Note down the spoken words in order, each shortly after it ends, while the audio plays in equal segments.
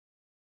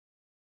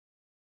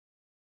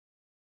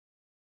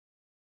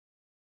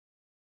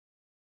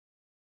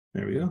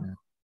There we go.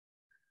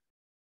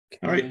 Okay.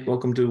 All right,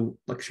 welcome to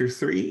lecture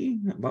 3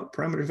 about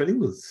parameter fitting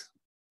with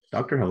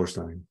Dr.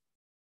 Hellerstein.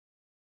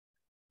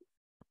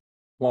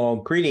 Well,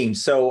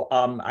 greetings. So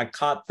I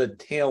caught the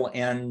tail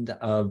end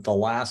of the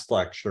last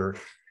lecture.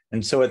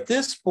 And so at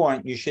this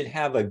point, you should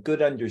have a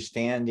good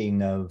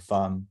understanding of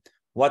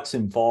what's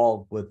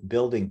involved with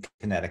building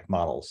kinetic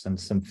models and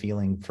some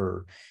feeling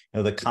for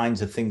the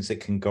kinds of things that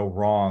can go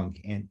wrong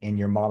in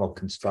your model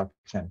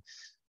construction.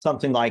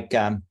 Something like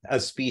a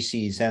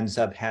species ends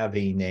up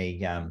having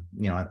an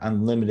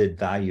unlimited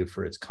value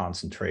for its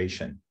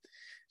concentration.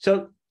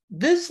 So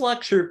this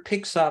lecture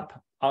picks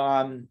up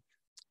on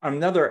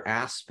another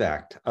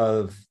aspect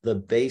of the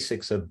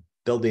basics of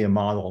building a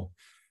model.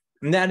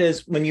 And that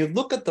is, when you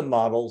look at the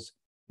models,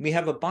 we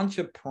have a bunch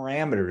of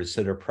parameters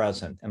that are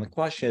present. And the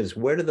question is,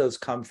 where do those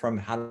come from?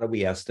 How do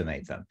we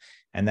estimate them?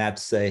 And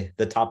that's the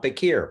topic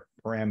here,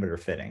 parameter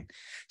fitting.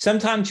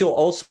 Sometimes you'll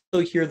also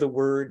hear the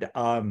word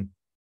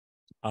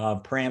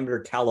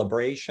parameter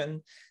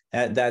calibration.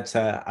 That's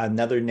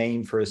another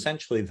name for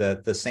essentially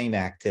the same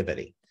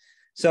activity.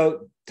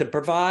 So to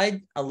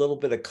provide a little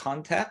bit of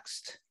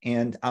context,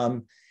 and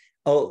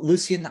oh,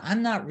 Lucian,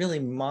 I'm not really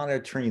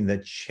monitoring the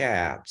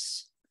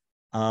chats.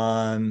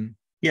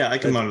 Yeah, I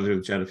can monitor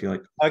the chat if you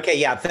like. Okay,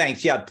 yeah,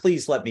 thanks. Yeah,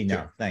 please let me know.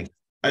 Sure. Thanks.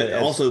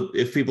 Also,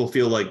 if people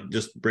feel like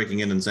just breaking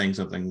in and saying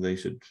something, they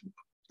should.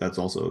 That's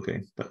also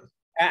okay. But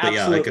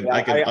yeah,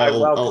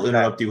 I'll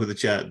interrupt you with the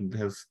chat and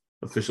have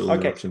official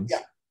interruptions.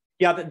 Yeah.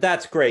 Yeah,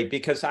 that's great,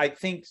 because I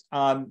think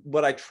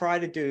what I try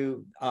to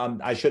do,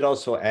 I should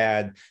also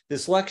add,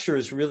 this lecture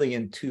is really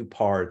in two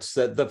parts.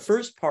 The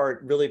first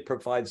part really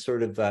provides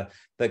sort of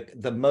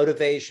the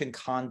motivation,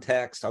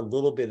 context, a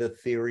little bit of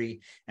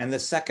theory, and the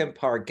second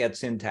part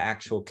gets into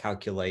actual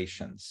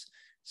calculations.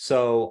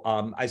 So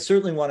I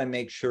certainly want to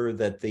make sure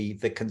that the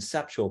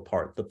conceptual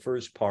part, the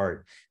first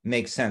part,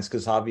 makes sense,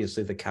 because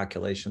obviously the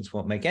calculations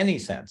won't make any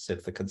sense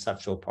if the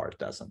conceptual part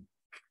doesn't.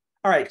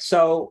 All right,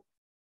 so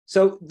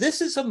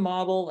this is a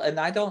model, and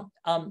I don't,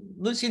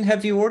 Lucian,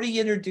 have you already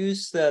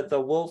introduced the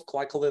Wolff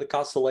glycolytic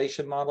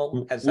oscillation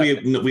model?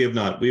 We have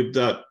not. We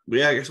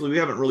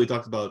haven't really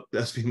talked about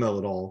SPML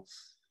at all.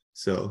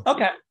 So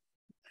okay,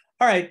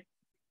 all right.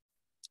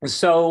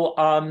 So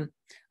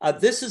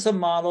this is a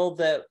model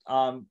that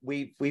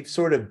we've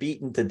sort of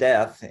beaten to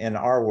death in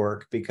our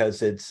work,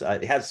 because it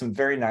has some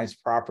very nice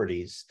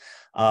properties.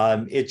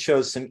 It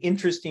shows some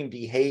interesting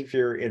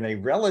behavior in a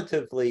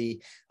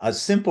relatively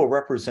simple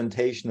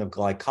representation of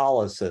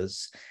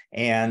glycolysis,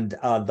 and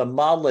the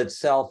model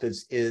itself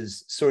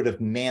is sort of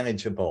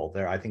manageable.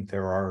 I think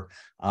there are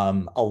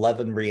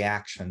 11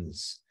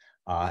 reactions.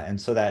 And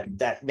so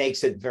that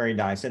makes it very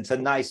nice. It's a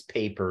nice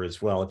paper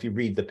as well. If you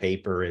read the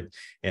paper,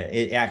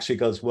 it actually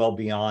goes well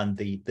beyond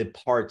the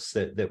parts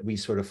that we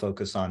sort of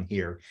focus on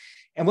here.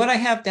 And what I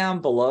have down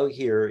below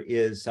here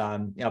is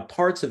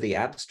parts of the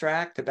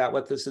abstract about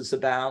what this is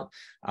about.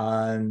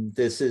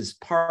 This is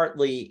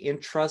partly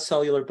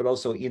intracellular, but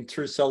also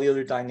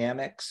intercellular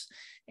dynamics.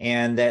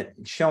 And that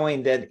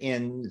showing that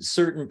in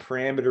certain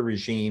parameter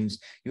regimes,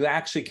 you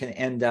actually can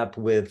end up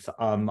with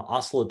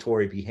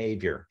oscillatory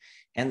behavior.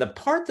 And the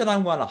part that I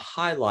want to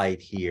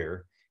highlight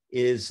here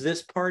is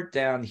this part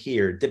down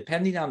here,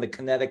 depending on the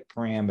kinetic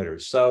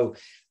parameters. So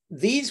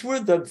these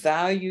were the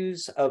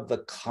values of the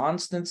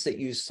constants that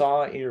you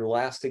saw in your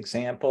last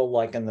example,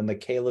 like in the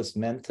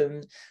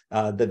Michaelis-Menten,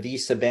 the V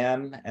sub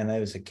m, and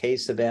there was a K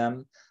sub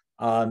m.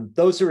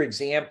 Those are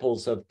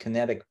examples of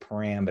kinetic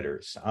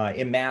parameters.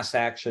 In mass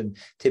action,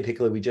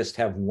 typically we just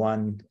have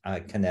one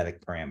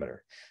kinetic parameter.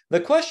 The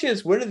question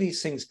is, where do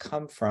these things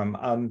come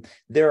from?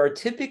 There are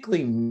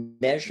typically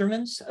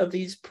measurements of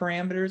these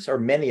parameters, or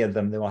many of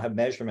them, they will have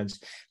measurements,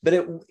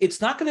 but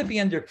it's not going to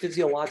be under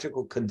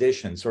physiological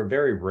conditions, or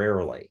very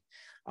rarely.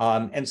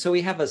 And so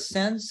we have a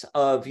sense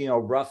of,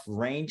 rough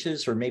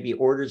ranges or maybe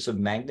orders of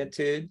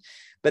magnitude,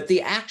 but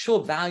the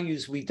actual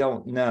values we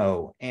don't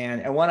know.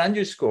 And I want to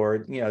underscore,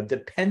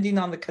 depending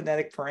on the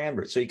kinetic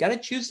parameters. So you got to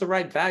choose the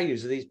right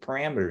values of these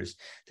parameters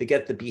to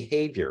get the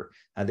behavior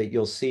that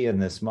you'll see in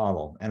this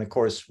model. And of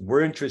course,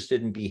 we're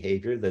interested in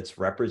behavior that's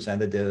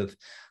representative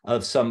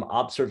of some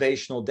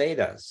observational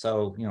data.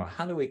 So,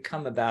 how do we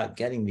come about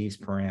getting these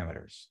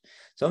parameters?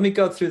 So let me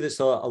go through this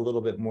a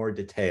little bit more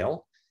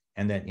detail.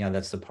 And then,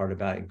 that's the part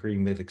about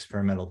agreeing with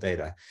experimental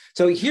data.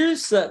 So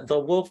here's the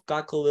Wolff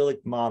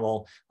glycolytic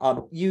model.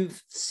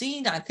 You've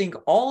seen, I think,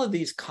 all of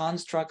these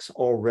constructs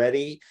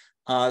already.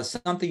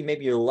 Something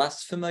maybe you're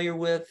less familiar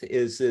with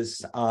is this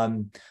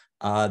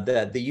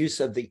the use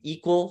of the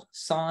equal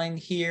sign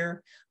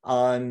here.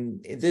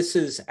 This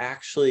is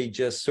actually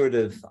just sort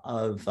of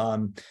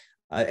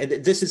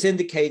this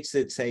indicates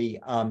it's a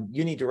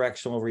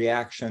unidirectional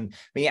reaction. I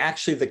mean,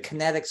 actually, the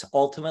kinetics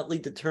ultimately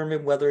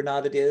determine whether or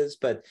not it is,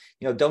 but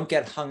don't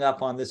get hung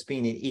up on this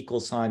being an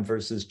equal sign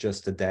versus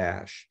just a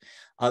dash.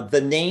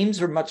 The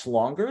names are much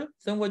longer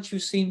than what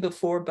you've seen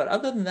before, but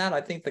other than that,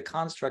 I think the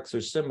constructs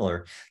are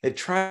similar. They've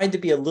tried to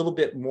be a little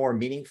bit more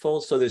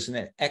meaningful. So there's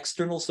an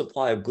external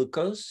supply of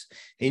glucose.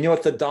 And you know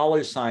what the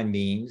 $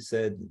 means?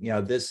 That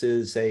this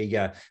is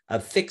a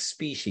fixed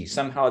species.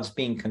 Somehow it's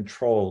being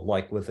controlled,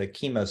 like with a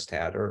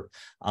chemostat, or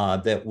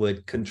that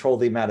would control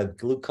the amount of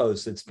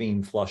glucose that's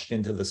being flushed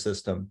into the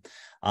system.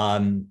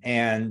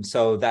 And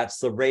so that's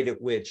the rate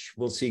at which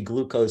we'll see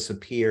glucose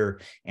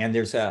appear, and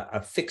there's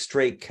a fixed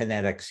rate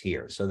kinetics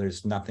here. So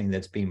there's nothing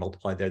that's being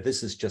multiplied there.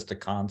 This is just a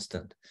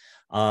constant.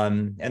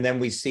 And then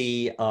we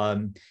see,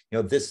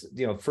 this,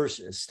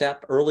 first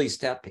step, early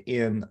step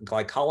in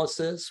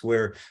glycolysis,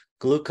 where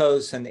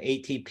glucose and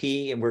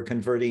ATP, and we're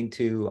converting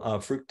to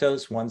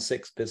fructose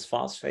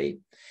 1,6-bisphosphate,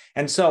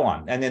 and so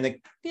on. And then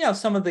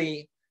some of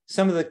the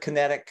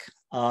kinetic.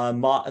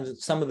 Some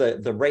of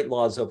the rate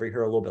laws over here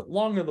are a little bit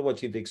longer than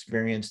what you've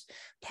experienced.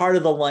 Part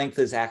of the length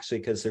is actually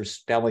because they're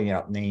spelling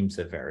out names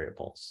of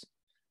variables.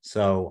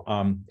 So,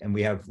 and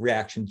we have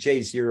reaction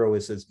J0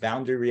 is this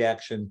boundary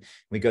reaction.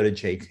 We go to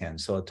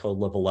J10, so a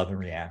total of 11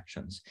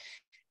 reactions.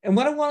 And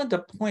what I wanted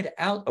to point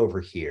out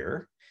over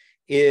here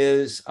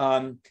is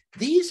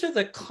these are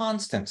the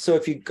constants. So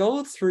if you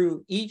go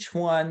through each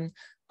one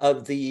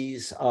of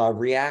these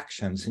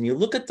reactions, and you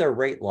look at their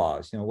rate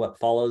laws, what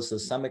follows the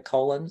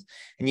semicolons,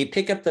 and you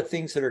pick up the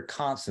things that are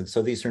constant.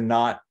 So these are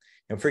not,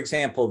 for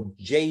example,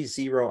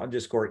 J0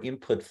 underscore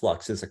input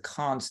flux is a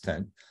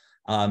constant.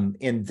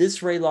 In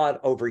this rate law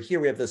over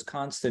here, we have this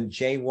constant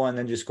J1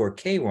 underscore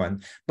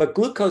K1, but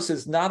glucose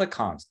is not a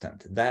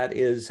constant. That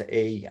is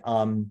a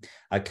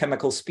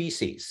chemical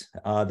species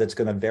that's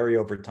going to vary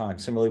over time,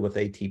 similarly with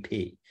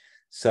ATP.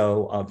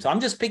 So, so I'm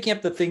just picking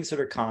up the things that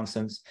are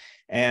constants,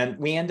 and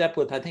we end up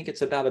with, I think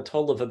it's about a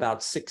total of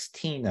about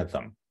 16 of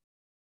them.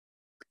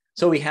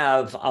 So we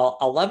have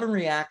 11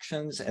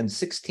 reactions and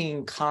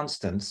 16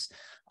 constants.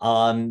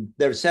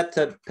 They're set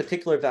to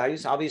particular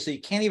values. Obviously,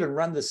 you can't even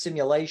run the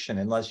simulation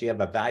unless you have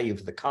a value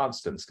for the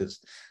constants, because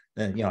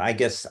I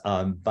guess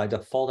by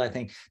default, I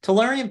think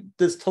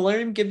does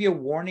tellurium give you a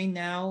warning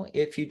now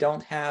if you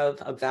don't have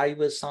a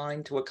value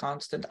assigned to a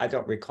constant? I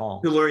don't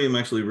recall. Tellurium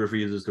actually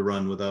refuses to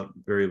run without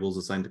variables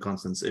assigned to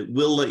constants. It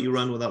will let you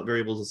run without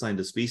variables assigned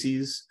to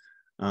species,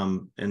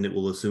 and it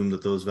will assume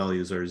that those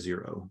values are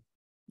 0.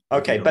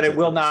 Okay, but it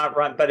will not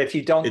run. But if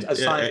you don't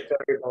assign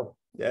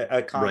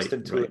a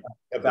constant to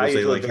a value,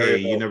 it'll say like, hey,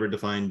 you never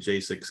defined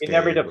J6K. You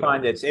never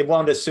defined it. It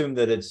won't assume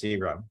that it's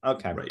 0.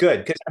 Okay,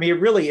 good, because it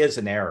really is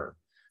an error.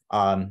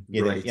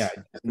 You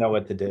know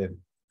what to do.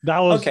 That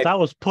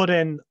was put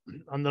in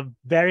on the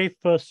very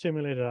first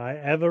simulator I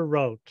ever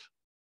wrote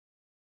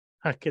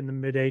back in the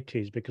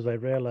mid-80s, because I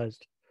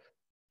realized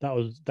that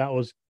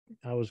was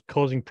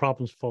causing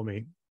problems for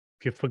me.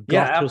 If you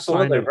forgot to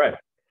assign it. Right.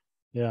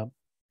 Yeah.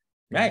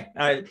 Right.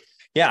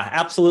 Yeah,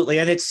 absolutely.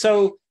 And it's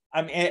so,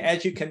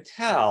 as you can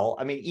tell,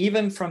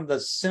 even from the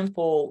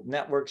simple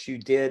networks you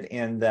did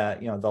in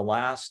the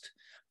last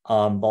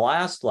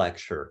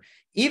lecture,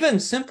 even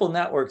simple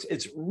networks,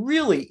 it's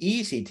really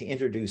easy to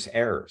introduce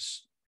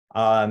errors.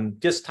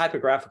 Just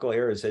typographical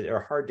errors that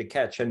are hard to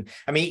catch. And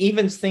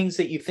even things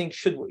that you think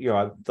should,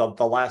 the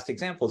last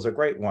example is a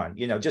great one,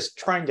 just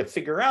trying to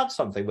figure out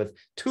something with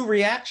 2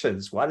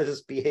 reactions. Why does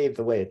this behave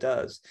the way it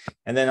does?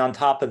 And then on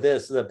top of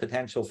this, the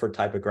potential for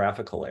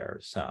typographical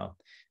errors. So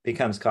it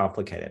becomes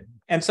complicated.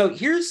 And so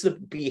here's the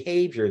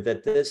behavior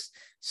that this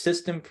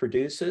system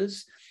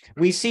produces.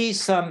 We see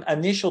some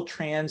initial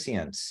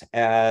transients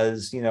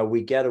as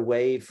we get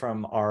away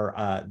from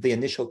our the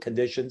initial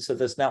conditions of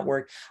this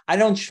network. I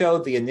don't show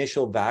the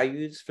initial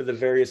values for the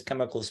various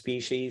chemical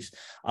species.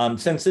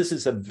 Since this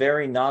is a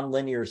very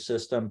nonlinear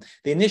system,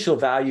 the initial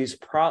values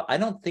I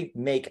don't think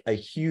make a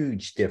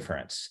huge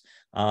difference.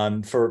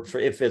 For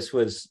if this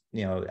was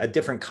a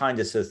different kind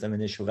of system,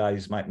 initial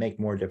values might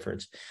make more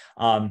difference.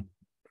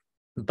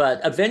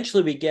 But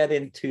eventually we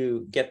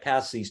get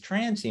past these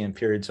transient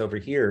periods over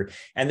here,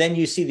 and then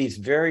you see these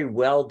very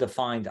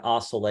well-defined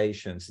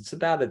oscillations. It's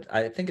about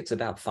I think it's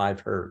about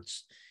 5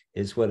 hertz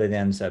is what it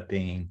ends up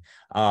being.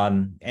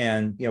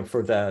 And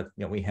for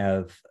we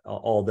have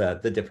all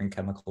the different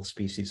chemical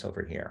species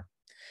over here.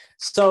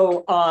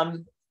 So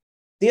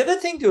the other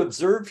thing to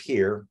observe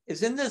here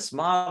is in this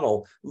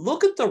model,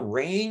 look at the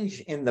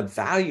range in the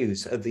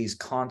values of these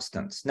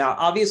constants. Now,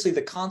 obviously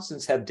the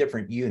constants have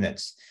different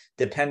units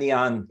depending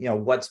on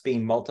what's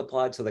being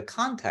multiplied. So the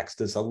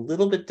context is a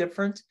little bit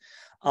different.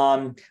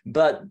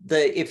 But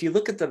if you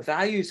look at the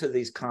values of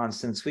these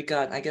constants, we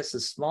got, I guess the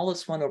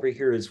smallest one over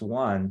here is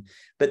 1,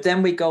 but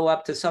then we go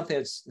up to something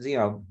that's,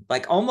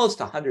 like almost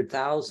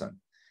 100,000.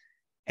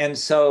 And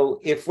so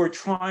if we're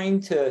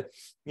trying to,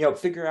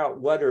 figure out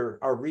what are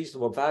our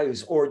reasonable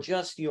values, or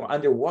just,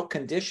 under what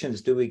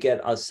conditions do we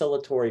get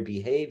oscillatory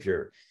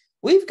behavior,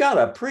 we've got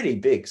a pretty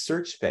big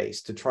search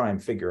space to try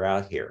and figure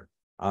out here.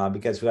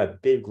 because we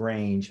have big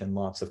range and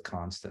lots of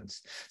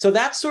constants. So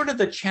that's sort of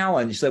the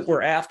challenge that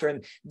we're after.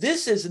 And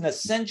this is an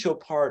essential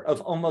part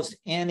of almost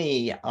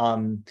any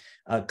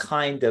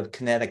kind of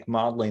kinetic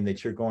modeling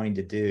that you're going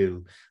to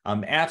do.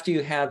 After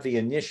you have the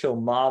initial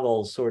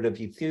model, sort of,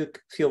 you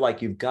feel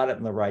like you've got it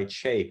in the right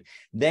shape,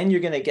 then you're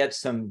going to get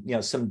some,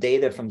 some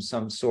data from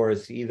some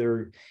source.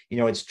 Either,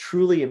 it's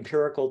truly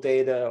empirical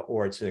data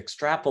or it's an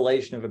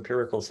extrapolation of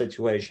empirical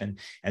situation,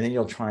 and then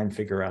you'll try and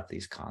figure out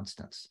these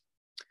constants.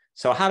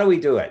 So how do we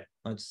do it?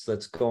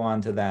 Let's go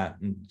on to that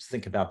and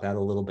think about that a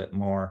little bit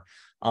more.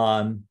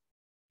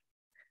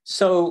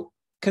 So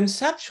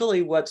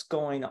conceptually, what's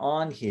going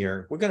on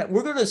here? We're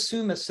gonna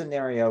assume a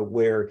scenario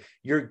where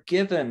you're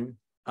given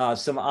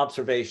some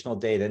observational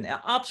data.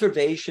 Now,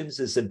 observations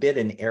is a bit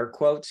in air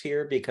quotes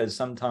here because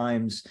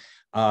sometimes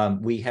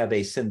we have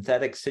a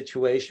synthetic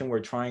situation we're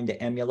trying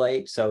to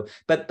emulate. So,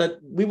 but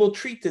we will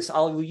treat this,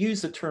 we'll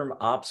use the term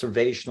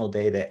observational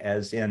data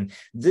as in,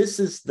 this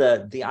is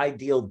the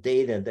ideal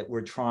data that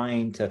we're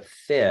trying to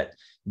fit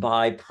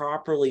by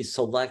properly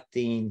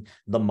selecting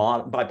the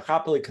model, by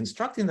properly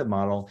constructing the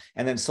model,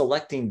 and then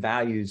selecting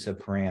values of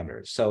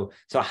parameters. So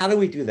how do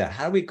we do that?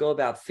 How do we go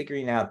about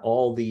figuring out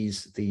all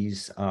these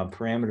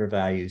parameter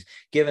values,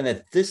 given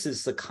that this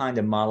is the kind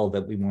of model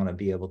that we want to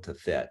be able to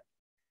fit?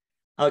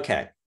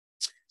 Okay.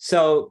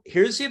 So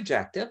here's the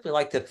objective. We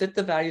like to fit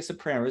the values of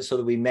parameters so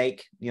that we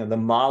make, the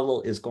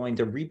model is going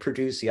to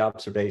reproduce the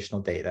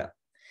observational data.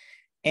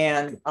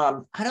 And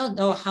I don't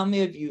know how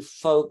many of you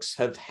folks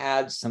have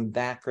had some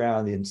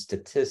background in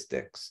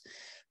statistics,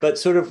 but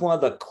sort of one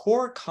of the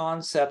core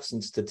concepts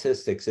in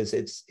statistics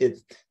is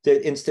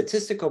in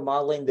statistical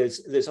modeling,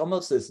 there's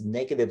almost this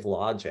negative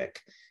logic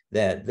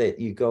that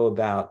you go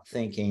about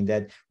thinking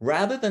that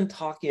rather than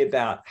talking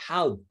about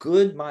how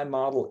good my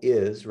model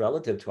is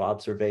relative to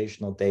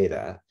observational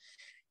data,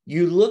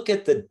 you look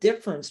at the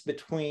difference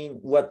between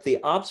what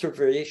the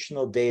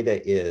observational data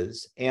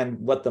is and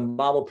what the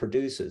model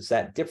produces.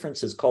 That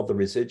difference is called the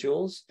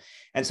residuals.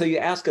 And so you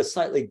ask a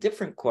slightly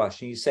different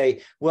question. You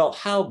say, well,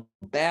 how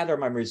bad are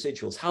my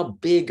residuals? How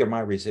big are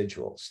my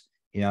residuals?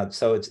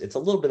 So it's a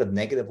little bit of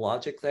negative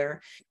logic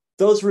there.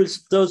 Those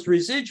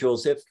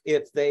residuals,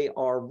 if they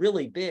are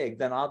really big,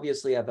 then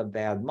obviously I have a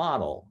bad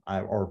model,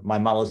 or my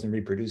model isn't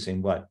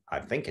reproducing what I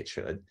think it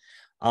should.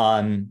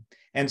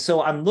 And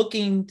so I'm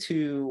looking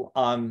to,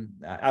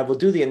 I will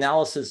do the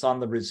analysis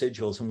on the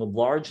residuals, and we'll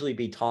largely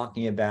be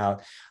talking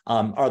about,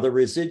 are the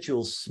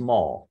residuals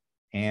small?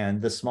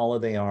 And the smaller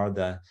they are,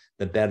 the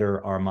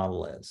better our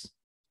model is.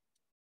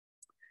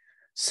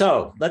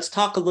 So let's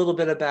talk a little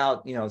bit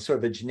about, sort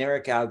of a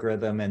generic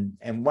algorithm.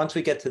 And once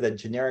we get to the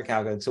generic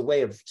algorithm, it's a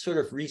way of sort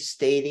of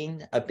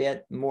restating a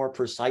bit more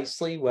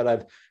precisely what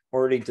I've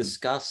already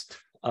discussed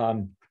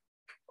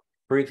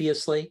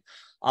previously.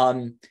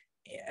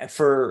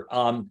 For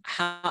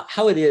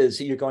how it is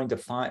that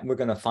we're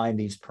going to find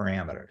these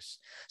parameters.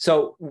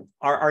 So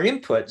our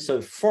input, so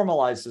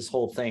formalize this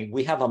whole thing,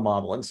 we have a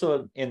model. And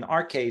so in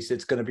our case,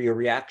 it's going to be a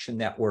reaction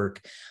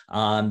network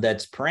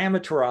that's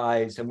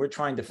parameterized, and we're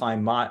trying to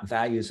find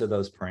values of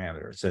those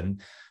parameters.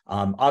 And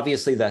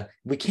obviously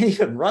we can't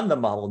even run the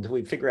model until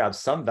we figure out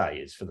some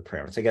values for the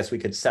parameters. I guess we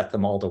could set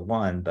them all to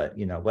 1, but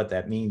what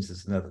that means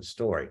is another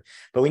story.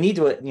 But we need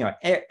to,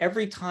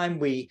 every time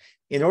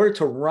in order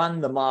to run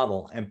the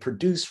model and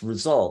produce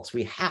results,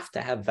 we have to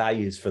have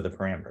values for the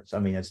parameters. I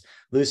mean, as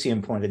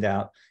Lucian pointed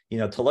out,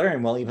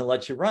 Tellurian won't even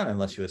let you run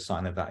unless you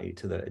assign a value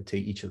to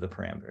each of the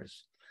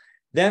parameters.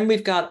 Then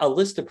we've got a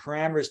list of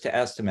parameters to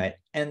estimate.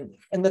 And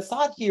the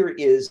thought here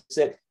is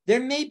that there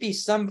may be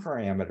some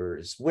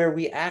parameters where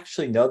we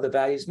actually know the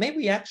values. Maybe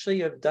we actually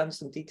have done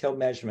some detailed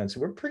measurements.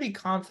 We're pretty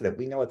confident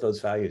we know what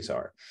those values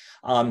are.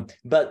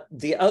 But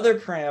the other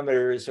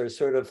parameters are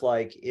sort of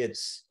like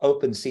it's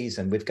open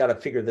season. We've got to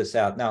figure this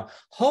out. Now,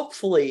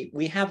 hopefully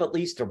we have at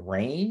least a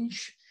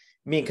range.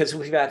 I mean, because if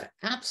we have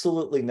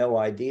absolutely no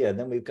idea,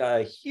 then we've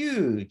got a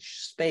huge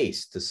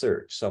space to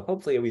search. So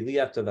hopefully we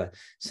have to have a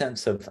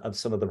sense of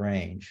some of the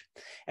range.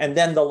 And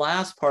then the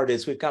last part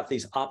is we've got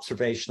these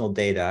observational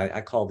data.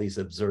 I call these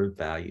observed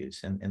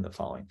values in the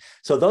following.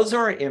 So those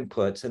are our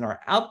inputs, and our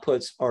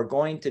outputs are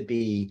going to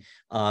be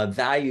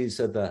values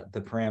of the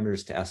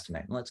parameters to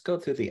estimate. And let's go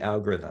through the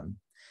algorithm.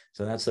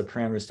 So that's the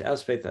parameters to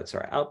estimate. That's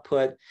our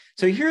output.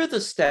 So here are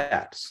the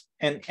steps.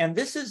 And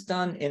this is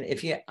done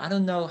in, I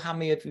don't know how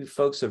many of you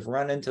folks have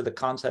run into the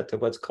concept of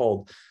what's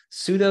called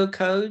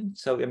pseudocode.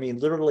 So, I mean,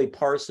 literally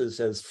parses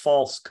as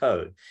false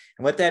code.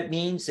 And what that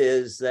means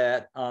is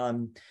that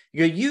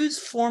you use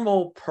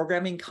formal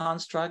programming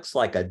constructs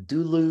like a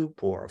do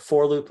loop or a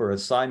for loop or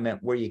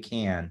assignment where you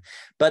can.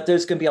 But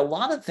there's going to be a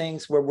lot of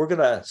things where we're going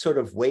to sort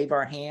of wave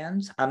our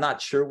hands. I'm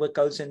not sure what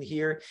goes in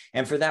here.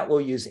 And for that,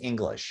 we'll use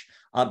English.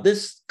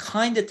 This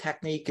kind of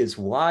technique is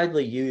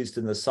widely used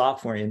in the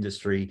software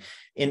industry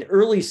in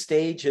early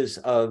stages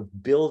of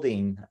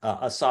building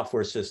a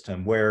software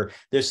system where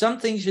there's some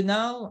things you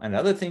know and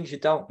other things you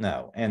don't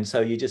know. And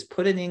so you just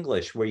put in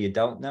English where you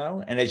don't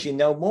know. And as you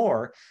know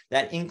more,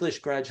 that English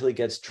gradually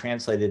gets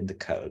translated into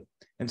code.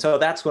 And so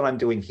that's what I'm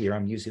doing here.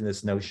 I'm using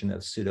this notion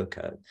of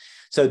pseudocode.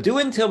 So do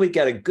until we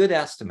get a good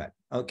estimate.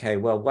 Okay,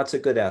 well, what's a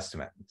good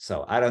estimate?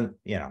 So I don't,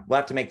 we'll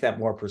have to make that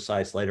more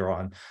precise later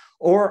on.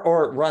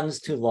 Or it runs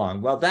too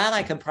long. Well, that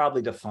I can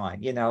probably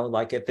define,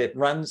 like if it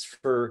runs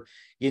for,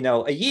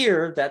 a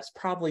year, that's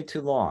probably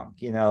too long.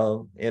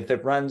 If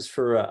it runs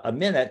for a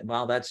minute,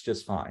 well, that's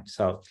just fine.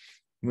 So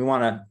we're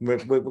going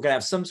to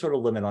have some sort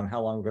of limit on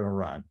how long we're going to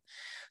run.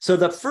 So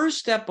the first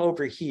step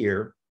over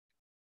here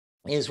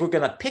is we're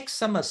going to pick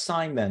some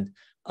assignment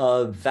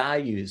of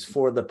values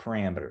for the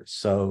parameters.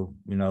 So,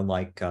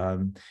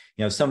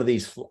 some of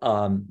these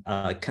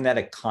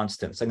kinetic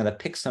constants, I'm going to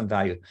pick some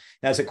value.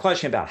 Now, there's a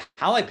question about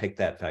how I pick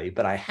that value,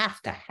 but I have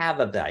to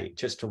have a value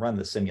just to run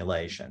the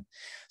simulation.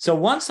 So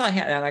once I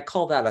have, and I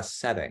call that a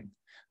setting.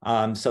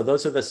 So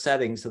those are the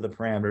settings of the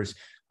parameters.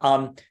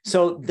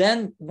 So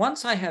then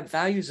once I have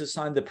values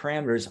assigned to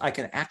parameters, I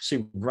can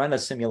actually run a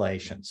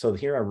simulation. So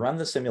here I run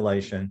the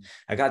simulation.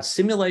 I got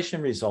simulation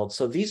results.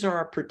 So these are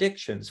our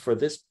predictions for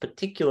this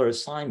particular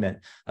assignment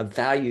of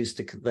values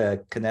to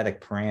the kinetic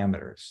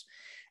parameters.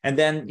 And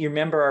then you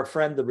remember our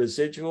friend, the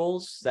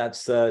residuals,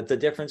 that's the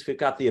difference. We've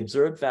got the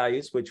observed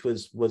values, which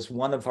was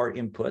one of our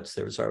inputs.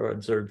 There's our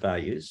observed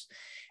values.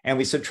 And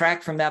we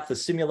subtract from that the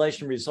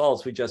simulation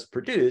results we just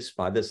produced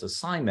by this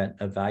assignment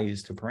of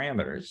values to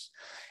parameters.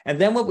 And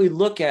then what we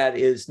look at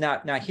is now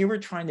here we're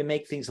trying to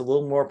make things a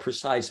little more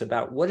precise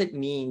about what it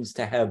means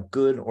to have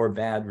good or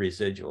bad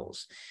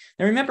residuals.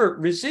 Now remember,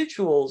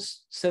 residuals,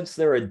 since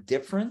they're a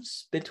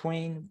difference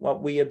between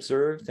what we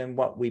observed and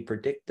what we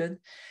predicted,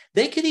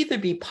 they could either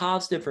be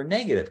positive or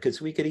negative because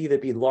we could either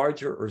be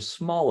larger or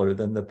smaller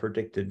than the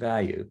predicted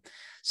value.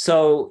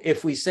 So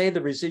if we say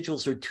the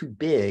residuals are too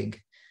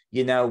big,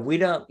 we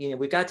got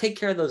to take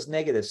care of those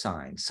negative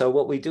signs. So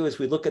what we do is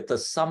we look at the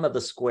sum of the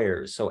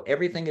squares. So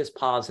everything is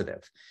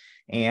positive.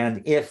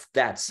 And if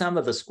that sum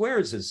of the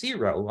squares is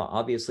 0, well,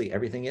 obviously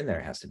everything in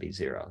there has to be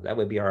 0. That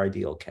would be our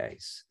ideal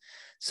case.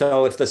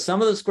 So if the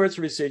sum of the squares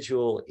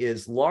residual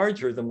is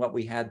larger than what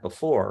we had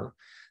before,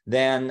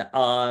 then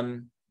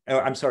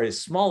is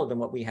smaller than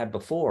what we had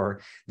before,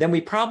 then we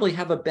probably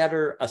have a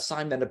better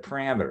assignment of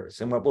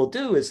parameters. And what we'll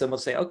do is then we'll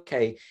say,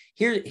 okay,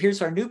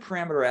 here's our new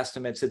parameter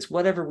estimates. It's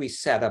whatever we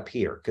set up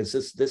here,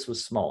 because this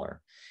was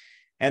smaller.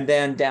 And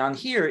then down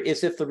here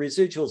is if the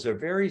residuals are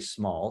very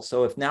small.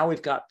 So if now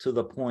we've got to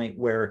the point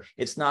where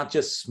it's not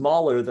just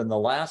smaller than the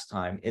last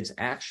time, it's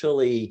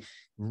actually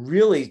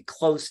really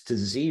close to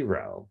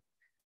 0,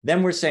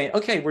 then we're saying,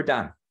 okay, we're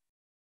done.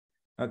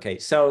 Okay,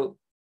 so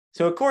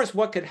of course,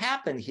 what could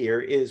happen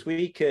here is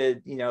we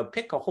could,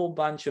 pick a whole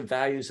bunch of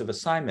values of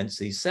assignments,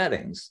 these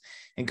settings,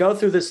 and go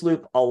through this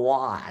loop a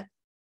lot,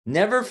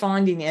 never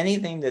finding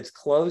anything that's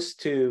close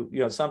to,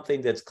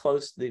 something that's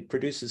close, that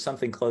produces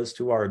something close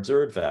to our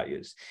observed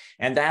values.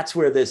 And that's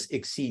where this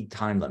exceed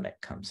time limit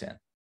comes in.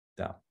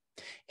 So,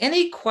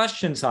 any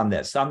questions on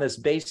this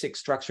basic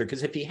structure?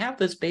 Because if you have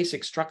this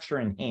basic structure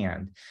in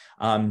hand,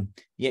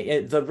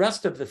 the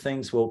rest of the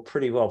things will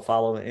pretty well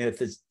follow. And if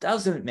this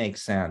doesn't make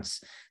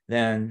sense,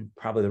 then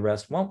probably the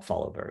rest won't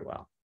follow very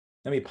well.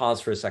 Let me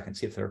pause for a second,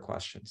 see if there are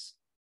questions.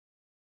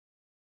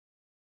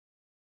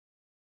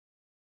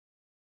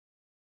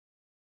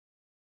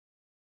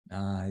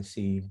 I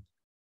see.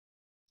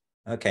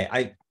 Okay,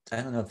 I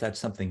don't know if that's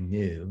something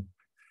new.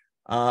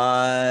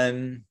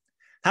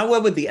 How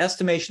well would the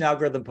estimation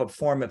algorithm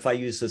perform if I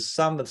use the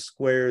sum of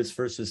squares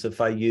versus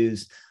if I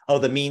use,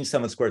 the mean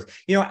sum of squares?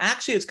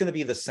 Actually, it's going to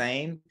be the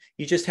same.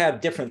 You just have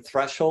different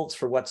thresholds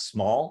for what's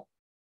small.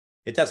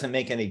 It doesn't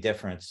make any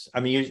difference.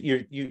 I mean,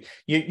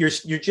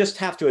 you just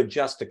have to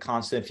adjust a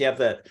constant. If you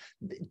have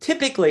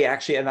typically,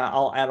 actually, and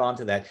I'll add on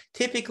to that,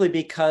 typically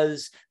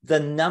because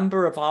the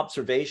number of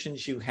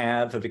observations you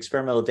have of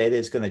experimental data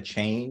is going to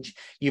change,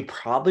 you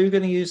probably are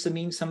going to use the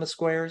mean sum of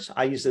squares.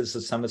 I use this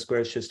as sum of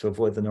squares just to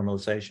avoid the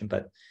normalization,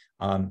 but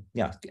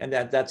yeah, and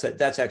that's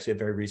actually a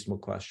very reasonable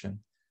question.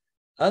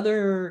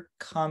 Other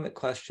comment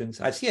questions?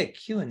 I see a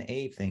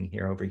Q&A thing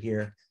here over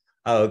here.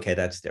 Oh, okay,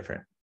 that's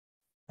different.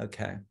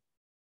 Okay.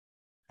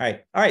 All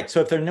right.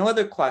 So if there are no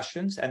other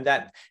questions, and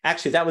that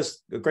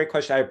was a great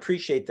question. I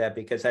appreciate that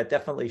because that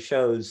definitely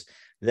shows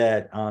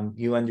that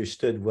you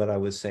understood what I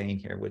was saying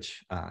here,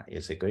 which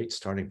is a great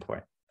starting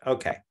point.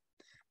 Okay,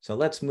 so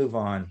let's move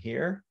on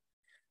here.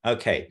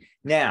 Okay,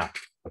 now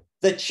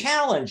the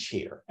challenge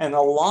here, and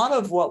a lot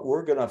of what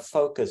we're going to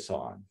focus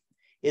on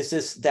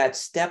is that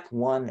step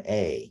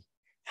 1A.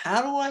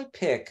 How do I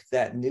pick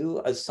that new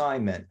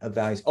assignment of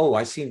values? Oh,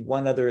 I see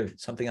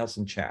something else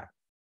in chat.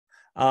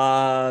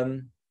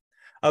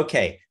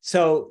 Okay,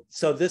 so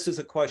this is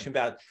a question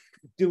about,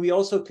 do we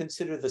also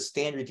consider the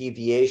standard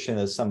deviation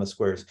of sum of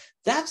squares?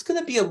 That's going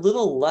to be a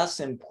little less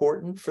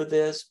important for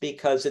this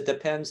because it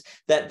depends,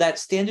 that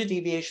standard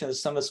deviation of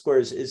sum of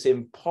squares is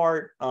in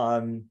part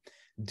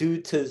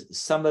due to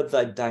some of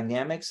the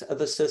dynamics of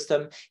the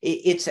system.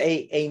 It's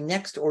a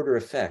next order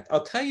effect.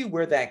 I'll tell you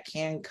where that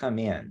can come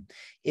in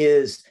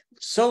is,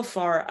 so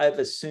far I've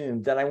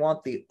assumed that I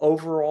want the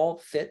overall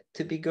fit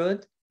to be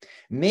good.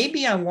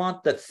 Maybe I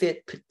want the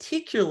fit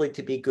particularly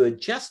to be good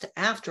just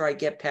after I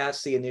get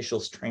past the initial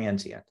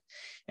transient.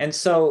 And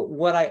so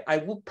what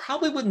I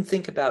probably wouldn't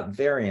think about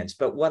variance,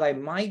 but what I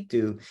might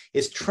do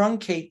is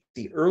truncate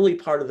the early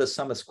part of the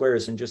sum of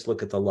squares and just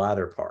look at the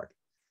latter part.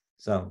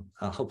 So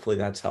hopefully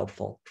that's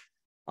helpful.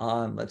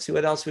 Let's see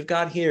what else we've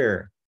got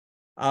here.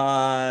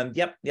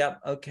 Yep.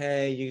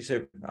 Okay,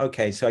 user.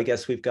 Okay, so I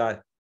guess we've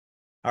got,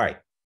 all right.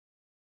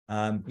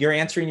 You're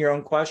answering your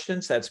own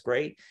questions. That's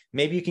great.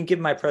 Maybe you can give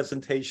my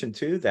presentation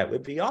too. That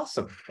would be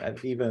awesome.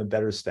 That'd be even a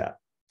better step.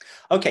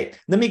 Okay,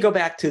 let me go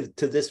back to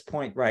this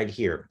point right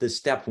here, this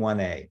step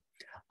 1A.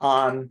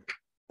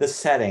 The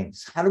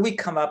settings. How do we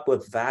come up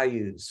with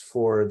values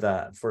for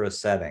a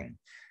setting?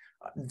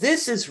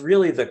 This is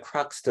really the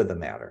crux to the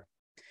matter.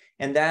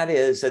 And that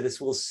is that, as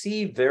we'll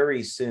see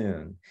very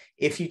soon,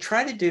 if you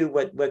try to do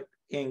what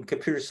in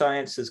computer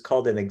science is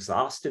called an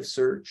exhaustive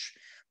search,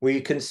 where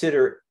you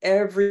consider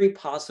every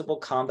possible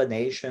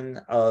combination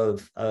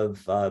of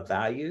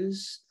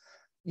values,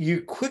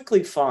 you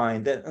quickly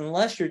find that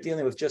unless you're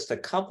dealing with just a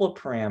couple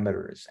of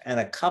parameters and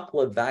a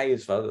couple of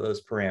values of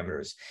those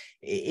parameters,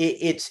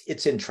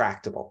 it's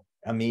intractable.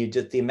 I mean,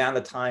 just the amount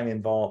of time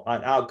involved,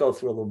 I'll go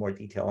through a little more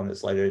detail on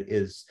this later,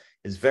 is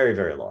very,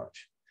 very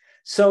large.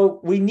 So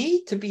we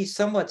need to be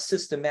somewhat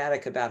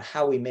systematic about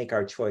how we make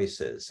our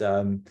choices.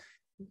 We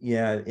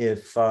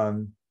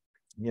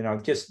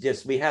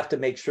have to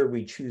make sure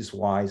we choose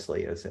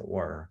wisely, as it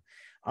were.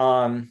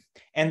 And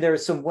there are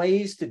some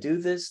ways to do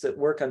this that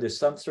work under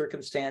some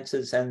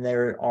circumstances, and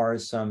there are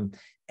some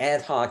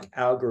ad hoc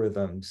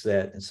algorithms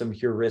and some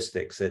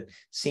heuristics that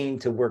seem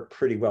to work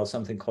pretty well,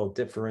 something called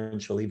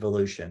differential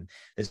evolution.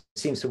 It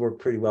seems to work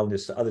pretty well under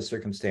other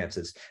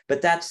circumstances.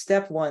 But that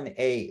step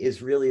 1A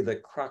is really the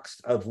crux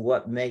of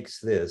what makes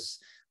this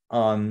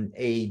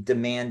a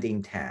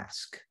demanding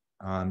task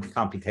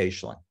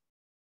computationally.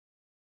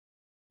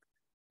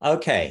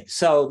 Okay,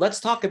 so let's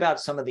talk about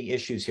some of the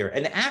issues here.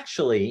 And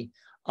actually,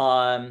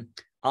 there's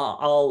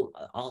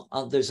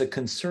a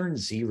concern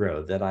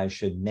 0 that I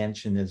should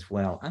mention as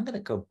well. I'm going to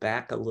go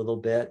back a little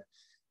bit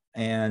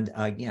and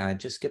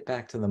just get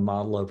back to the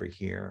model over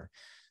here.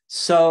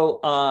 So,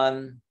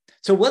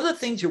 what are the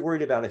things you're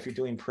worried about if you're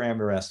doing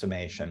parameter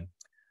estimation?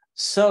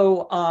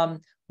 So,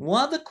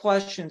 one of the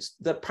questions,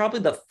 probably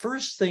the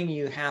first thing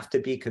you have to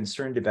be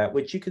concerned about,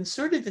 which you can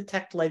sort of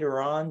detect later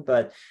on,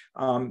 but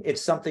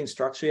it's something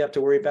structurally you have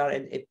to worry about,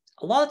 and it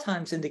a lot of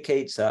times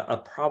indicates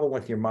a problem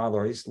with your model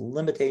or these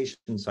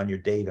limitations on your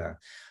data.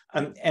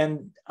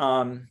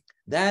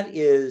 That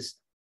is,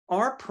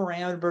 are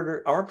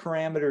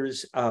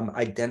parameters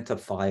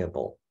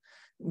identifiable?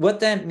 What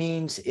that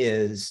means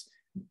is,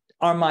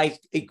 are my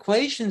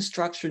equations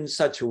structured in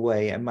such a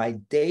way and my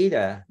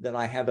data that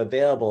I have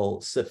available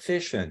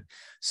sufficient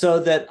so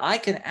that I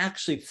can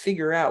actually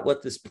figure out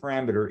what this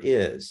parameter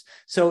is?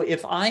 So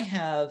if I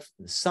have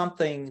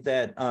something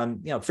that,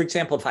 for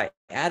example, if I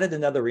added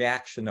another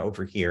reaction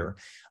over here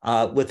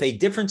with a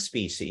different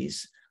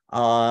species,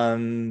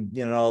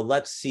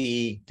 let's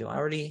see,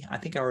 I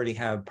think I already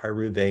have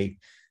pyruvate.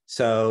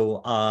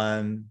 So,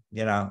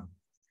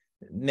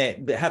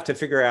 have to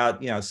figure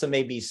out, so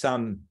maybe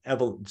something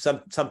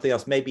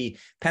else, maybe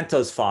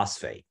pentose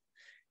phosphate.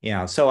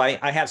 So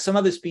I have some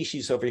other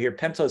species over here,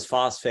 pentose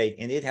phosphate,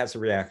 and it has a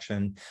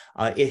reaction.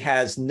 It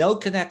has no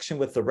connection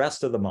with the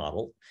rest of the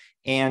model.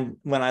 And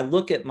when I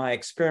look at my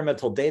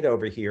experimental data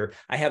over here,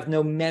 I have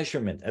no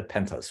measurement of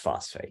pentose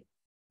phosphate.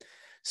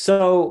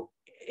 So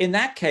in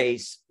that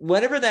case,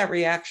 whatever that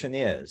reaction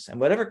is and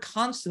whatever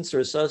constants are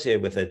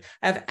associated with it,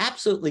 I have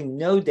absolutely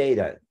no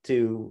data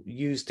to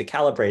use to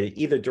calibrate it,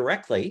 either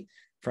directly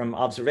from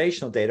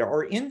observational data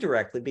or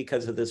indirectly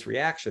because of this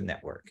reaction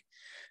network.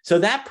 So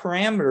that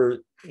parameter,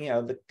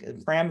 the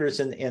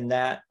parameters in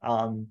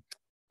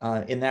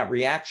that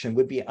reaction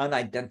would be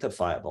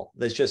unidentifiable.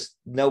 There's just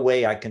no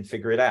way I can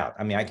figure it out.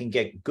 I mean, I can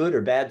get good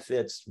or bad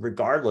fits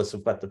regardless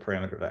of what the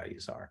parameter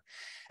values are.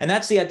 And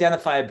that's the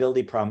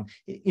identifiability problem.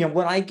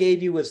 What I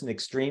gave you was an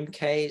extreme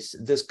case.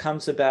 This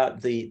comes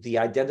about the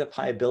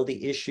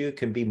identifiability issue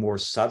can be more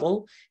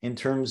subtle in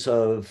terms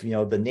of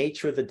the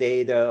nature of the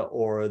data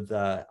or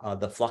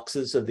the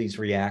fluxes of these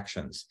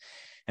reactions.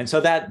 And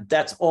so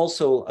that's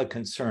also a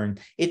concern.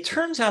 It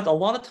turns out a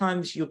lot of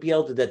times you'll be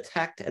able to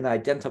detect an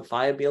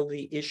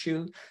identifiability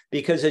issue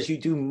because as you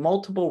do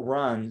multiple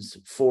runs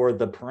for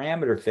the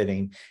parameter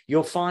fitting,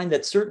 you'll find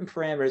that certain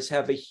parameters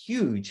have a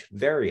huge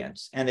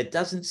variance and it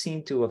doesn't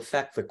seem to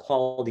affect the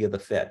quality of the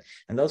fit.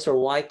 And those are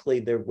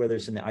likely where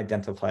there's an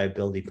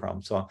identifiability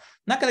problem. So I'm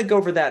not going to go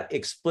over that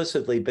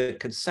explicitly,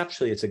 but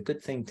conceptually, it's a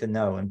good thing to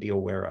know and be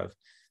aware of.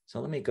 So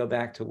let me go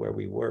back to where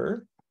we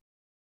were.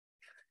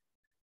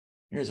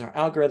 Here's our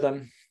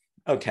algorithm.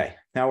 Okay,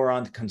 now we're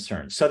on to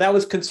concern. So that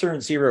was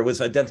concern 0, was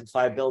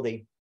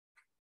identifiability.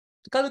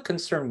 Let's go to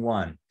concern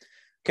 1.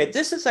 Okay,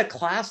 this is a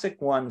classic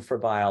one for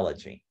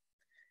biology.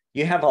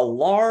 you have a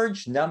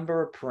large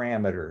number of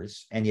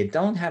parameters and you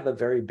don't have a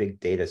very big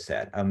data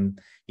set.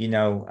 You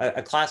know,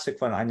 a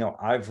classic one I know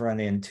I've run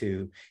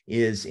into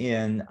is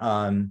in,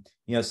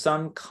 you know,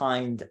 some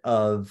kind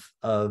of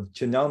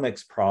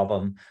genomics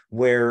problem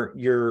where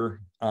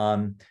your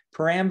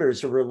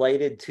parameters are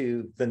related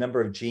to the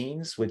number of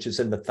genes, which is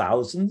in the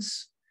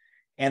thousands,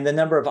 and the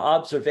number of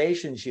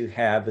observations you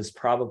have is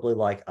probably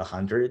like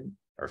 100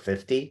 or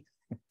 50.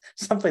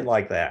 Something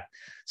like that.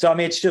 So I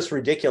mean, it's just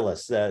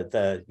ridiculous.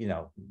 The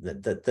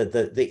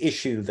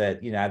issue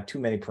that, you know, I have too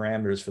many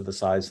parameters for the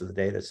size of the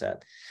data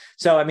set.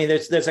 So I mean,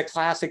 there's a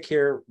classic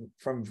here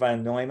from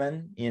von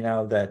Neumann, you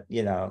know, that,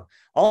 you know,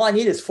 all I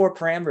need is 4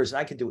 parameters and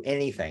I can do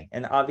anything.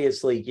 And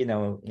obviously, you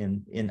know,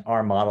 in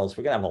our models,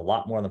 we're gonna have a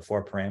lot more than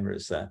 4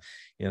 parameters.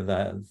 You know,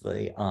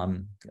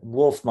 the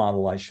Wolf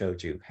model I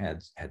showed you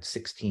had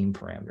 16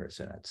 parameters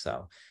in it.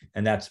 So,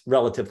 and that's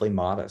relatively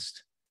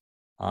modest.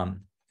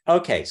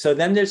 Okay, so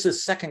then there's a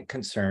second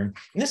concern,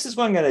 and this is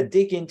what I'm going to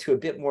dig into a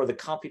bit more, the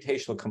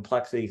computational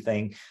complexity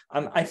thing.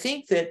 I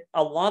think that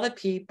a lot of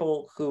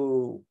people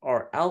who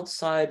are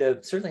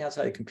certainly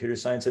outside of computer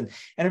science and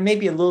are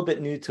maybe a little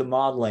bit new to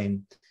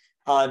modeling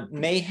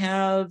may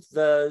have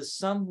the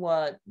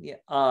somewhat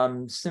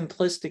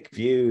simplistic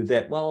view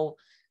that, well,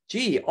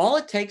 gee, all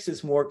it takes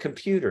is more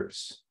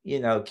computers.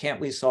 You know,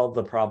 can't we solve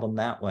the problem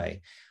that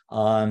way?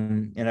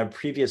 In a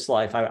previous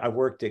life, I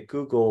worked at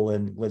Google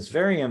and was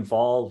very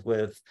involved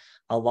with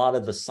a lot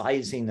of the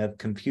sizing of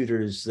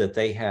computers that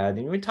they had.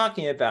 And we're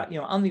talking about,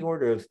 you know, on the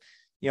order of,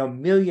 you know,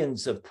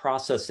 millions of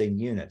processing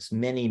units,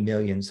 many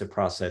millions of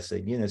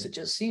processing units. It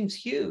just seems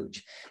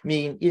huge. I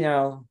mean, you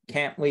know,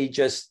 can't we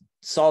just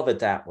solve it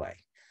that way?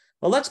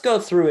 Well, let's go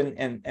through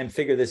and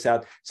figure this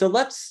out. So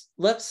let's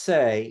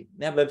say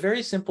we have a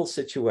very simple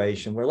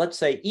situation where, let's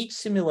say each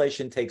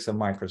simulation takes a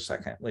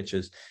microsecond, which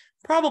is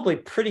probably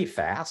pretty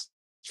fast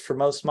for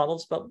most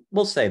models, but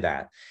we'll say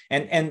that.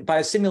 And by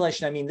a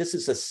simulation, I mean, this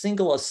is a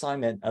single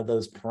assignment of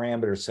those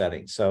parameter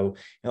settings. So, you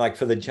know, like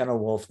for the Jenner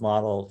Wolf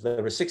model,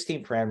 there were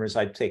 16 parameters.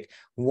 I'd take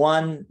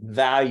one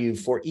value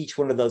for each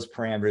one of those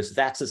parameters.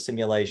 That's a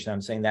simulation.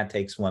 I'm saying that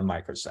takes 1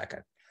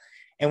 microsecond.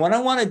 And what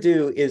I want to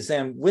do is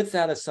then, with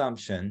that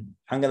assumption,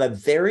 I'm going to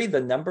vary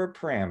the number of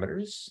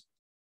parameters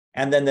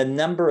and then the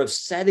number of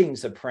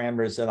settings of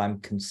parameters that I'm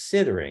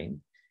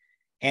considering.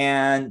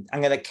 And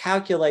I'm going to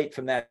calculate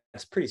from that.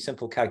 It's a pretty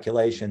simple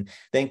calculation.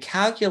 Then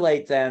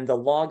calculate then the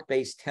log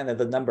base 10 of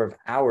the number of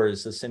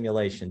hours the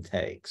simulation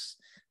takes.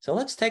 So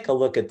let's take a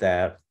look at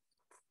that.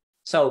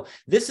 So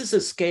this is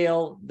a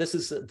scale. This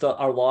is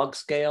our log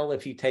scale.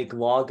 If you take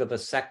log of a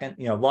second,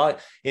 you know,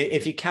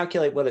 if you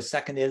calculate what a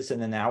second is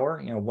in an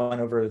hour, you know, 1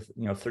 over,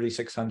 you know,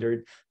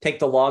 3,600, take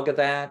the log of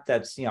that.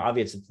 That's, you know,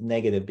 obvious it's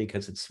negative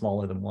because it's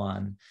smaller than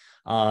 1.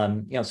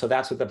 You know, so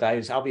that's what the value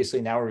is. Obviously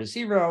an hour is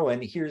 0,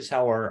 and here's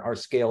how our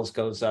scales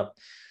goes up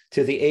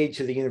to the age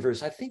of the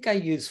universe. I think I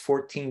use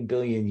 14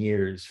 billion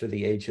years for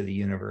the age of the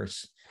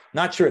universe.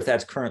 Not sure if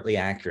that's currently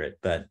accurate,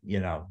 but, you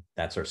know,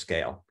 that's our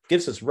scale.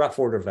 Gives us rough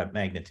order of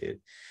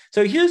magnitude.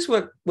 So here's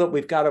what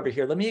we've got over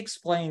here. Let me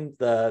explain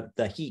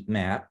the heat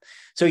map.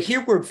 So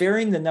here we're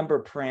varying the number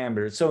of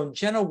parameters. So in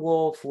Jenner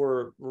Wolf,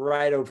 we're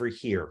right over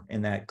here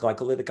in that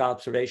glycolytic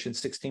observation,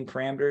 16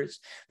 parameters.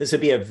 This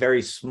would be a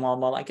very small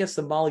model. I guess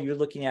the model you're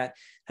looking at,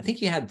 I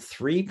think you had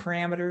 3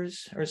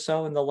 parameters or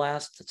so in the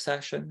last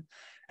session.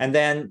 And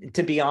then,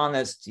 to be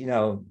honest, you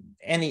know,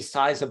 any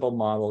sizable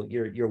model,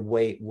 you're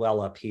way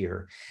well up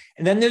here.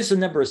 And then there's a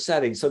number of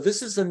settings. So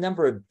this is the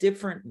number of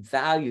different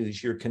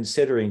values you're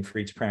considering for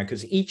each parameter,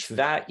 because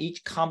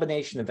each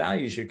combination of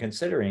values you're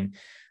considering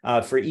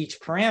for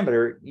each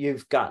parameter,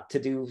 you've got to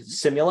do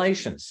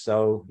simulations.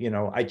 So, you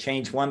know, I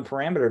change one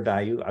parameter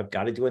value, I've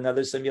got to do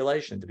another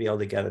simulation to be able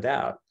to get it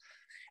out.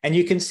 And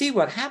you can see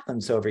what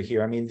happens over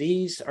here. I mean,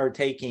 these are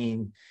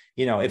taking,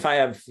 you know, if I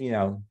have, you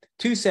know,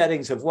 2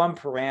 settings of 1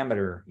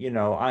 parameter, you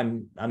know,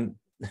 I'm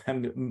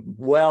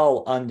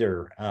well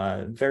under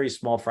a very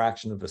small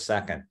fraction of a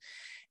second.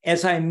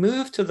 As I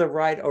move to the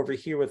right over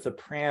here with the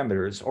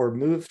parameters, or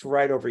moved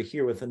right over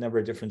here with a number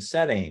of different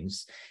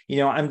settings, you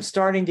know, I'm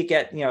starting to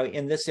get, you know,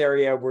 in this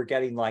area, we're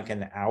getting like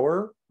an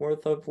hour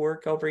worth of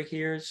work over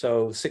here.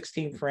 So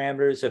 16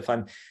 parameters, if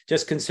I'm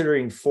just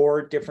considering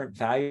 4 different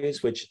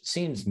values, which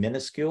seems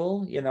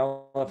minuscule, you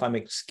know, if I'm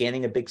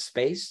scanning a big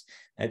space,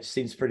 that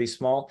seems pretty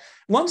small.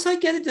 Once I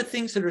get into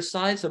things that are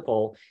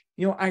sizable,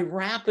 you know, I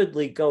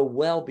rapidly go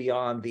well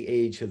beyond the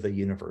age of the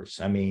universe.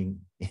 I mean,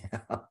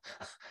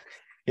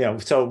 you know,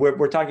 so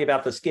we're talking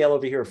about the scale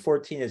over here.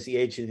 14 is the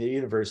age of the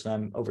universe, and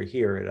I'm over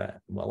here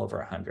at well over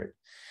 100.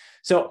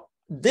 So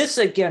this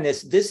again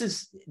is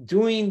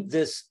doing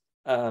this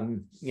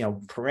you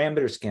know,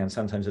 parameter scan,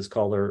 sometimes it's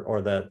called,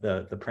 or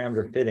the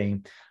parameter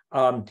fitting.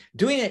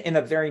 Doing it in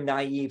a very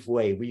naive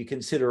way, where you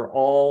consider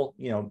all,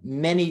 you know,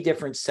 many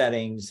different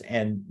settings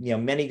and, you know,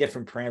 many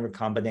different parameter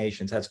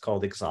combinations. That's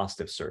called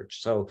exhaustive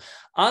search. So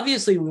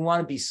obviously we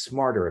want to be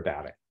smarter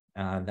about it.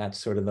 That's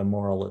sort of the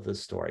moral of the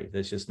story.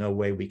 There's just no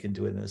way we can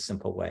do it in a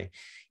simple way,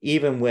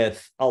 even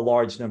with a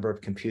large number of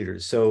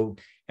computers. So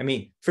I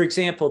mean, for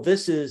example,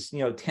 this is,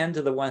 10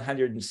 to the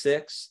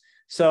 106.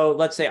 So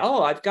let's say,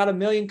 oh, I've got 1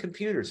 million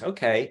computers.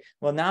 Okay,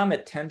 well, now I'm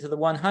at 10 to the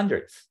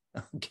 100th.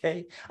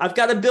 Okay, I've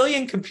got 1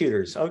 billion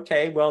computers.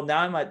 Okay, well, now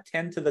I'm at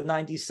 10 to the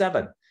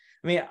 97.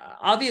 I mean,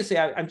 obviously,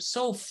 I'm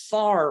so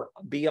far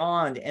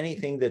beyond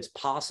anything that's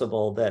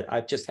possible that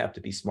I just have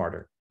to be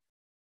smarter.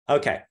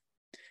 Okay,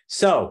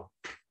 so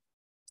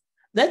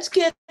let's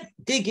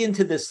dig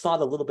into this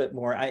thought a little bit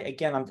more.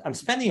 I'm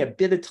spending a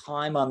bit of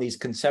time on these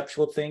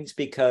conceptual things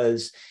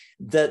because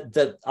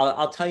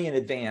I'll tell you in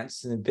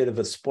advance, and a bit of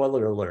a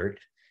spoiler alert,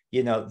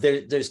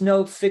 there's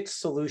no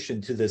fixed solution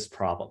to this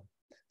problem.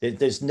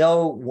 There's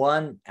no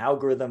one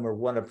algorithm or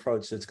one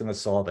approach that's going to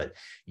solve it.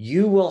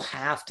 You will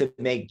have to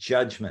make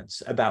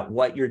judgments about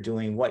what you're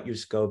doing, what your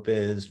scope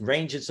is,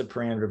 ranges of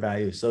parameter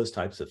values, those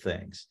types of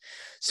things.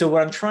 So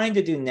what I'm trying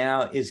to do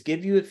now is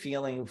give you a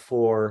feeling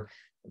for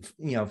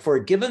a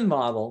given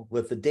model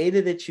with the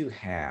data that you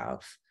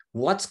have,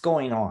 what's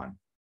going on,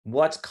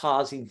 what's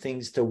causing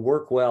things to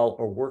work well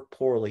or work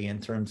poorly in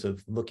terms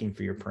of looking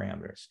for your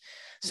parameters.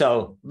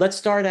 So let's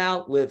start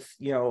out with,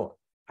 a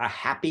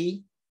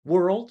happy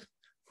world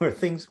where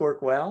things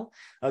work well.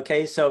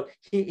 Okay, so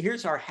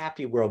here's our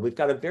happy world. We've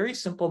got a very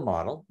simple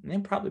model,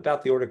 and probably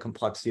about the order of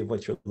complexity of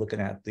what you're looking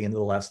at the end of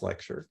the last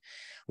lecture,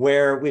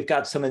 where we've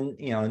got some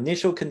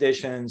initial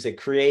conditions. It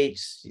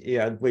creates,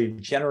 we're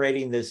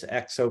generating this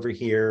X over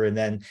here, and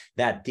then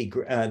that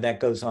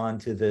goes on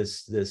to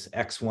this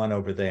X1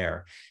 over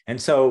there.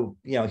 And so,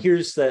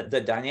 here's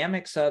the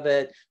dynamics of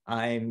it.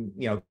 I'm,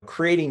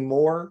 creating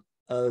more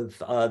of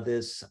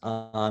this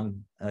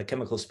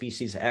chemical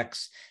species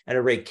X at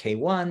a rate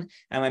K1,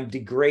 and I'm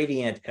degrading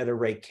it at a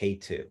rate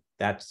K2.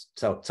 That's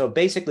so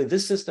basically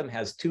this system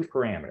has two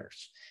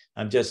parameters.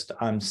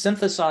 I'm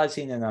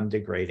synthesizing and I'm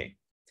degrading.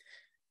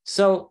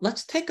 So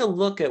let's take a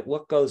look at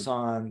what goes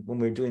on when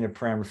we're doing a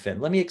parameter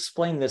fit. Let me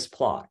explain this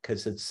plot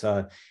because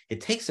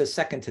it takes a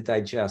second to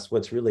digest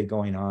what's really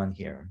going on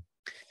here.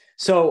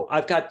 So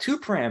I've got two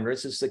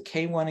parameters. It's the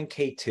K1 and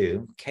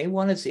K2.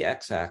 K1 is the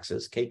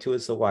x-axis, K2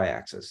 is the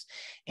y-axis.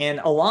 And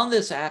along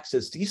this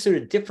axis, these are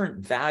the different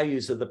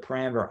values of the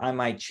parameter I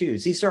might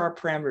choose. These are our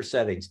parameter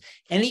settings.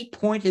 Any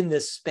point in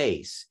this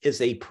space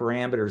is a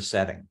parameter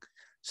setting.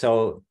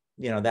 So,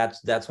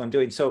 that's what I'm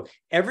doing. So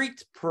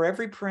for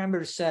every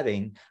parameter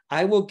setting,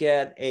 I will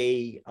get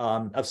a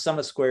sum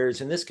of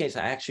squares. In this case,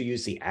 I actually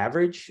use the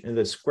average,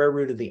 the square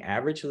root of the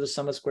average of the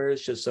sum of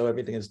squares, just so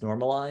everything is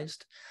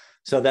normalized.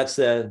 So that's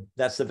the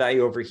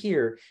value over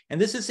here. And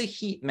this is a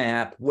heat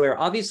map where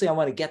obviously I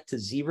want to get to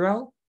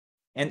 0.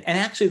 And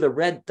actually the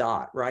red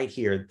dot right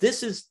here,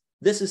 this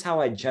is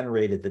how I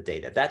generated the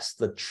data. That's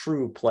the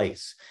true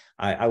place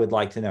I would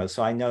like to know.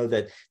 So I know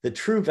that the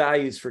true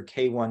values for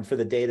K1 for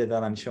the data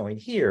that I'm showing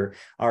here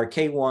are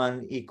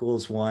K1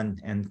 equals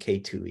 1 and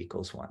K2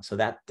 equals 1. So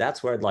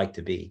that's where I'd like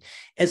to be.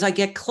 As I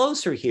get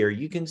closer here,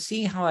 you can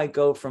see how I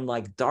go from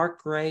like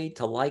dark gray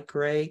to light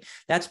gray.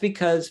 That's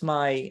because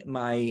my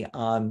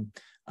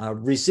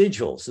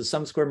residuals, the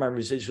sum square of my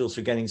residuals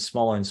are getting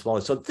smaller and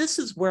smaller. So this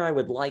is where I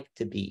would like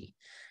to be.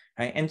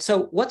 Right? And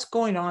so what's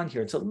going on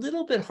here? It's a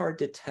little bit hard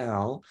to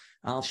tell.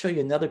 I'll show you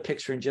another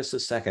picture in just a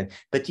second.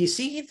 But do you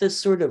see this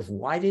sort of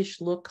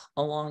whitish look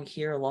along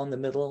here, along the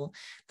middle?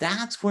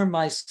 That's where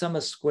my sum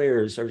of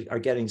squares are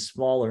getting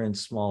smaller and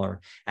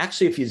smaller.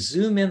 Actually, if you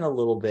zoom in a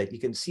little bit, you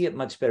can see it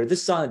much better.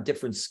 This is on a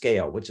different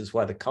scale, which is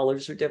why the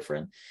colors are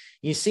different.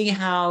 You see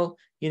how,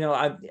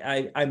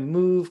 I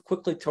move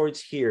quickly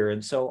towards here.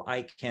 And so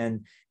I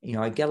can,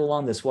 I get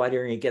along this wide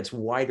area. It gets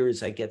wider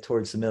as I get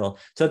towards the middle.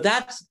 So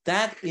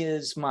that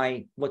is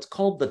what's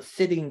called the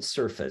fitting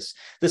surface.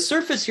 The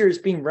surface here is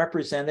being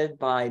represented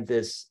by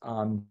this,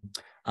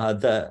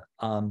 the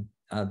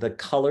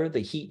color, the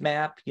heat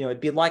map.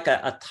 It'd be like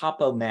a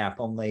topo map,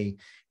 only,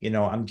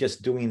 I'm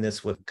just doing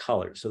this with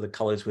colors. So the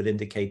colors would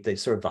indicate the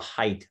sort of the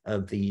height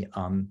of the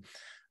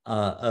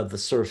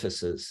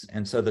surfaces.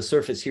 And so the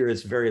surface here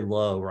is very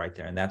low right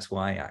there. And that's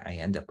why I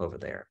end up over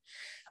there.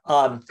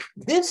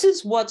 This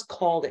is what's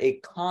called a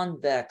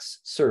convex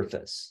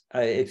surface.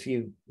 If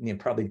you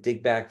probably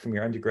dig back from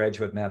your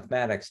undergraduate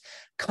mathematics,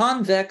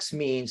 convex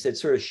means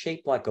it's sort of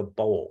shaped like a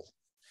bowl.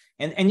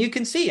 And you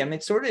can see,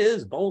 it sort of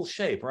is bowl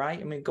shape,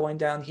 right? Going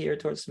down here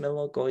towards the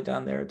middle, going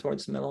down there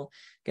towards the middle,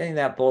 getting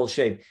that bowl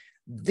shape.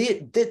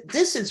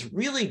 This is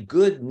really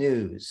good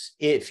news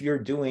if you're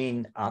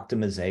doing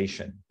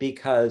optimization,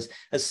 because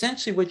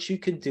essentially what you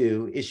can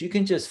do is you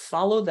can just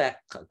follow that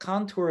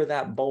contour of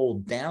that bowl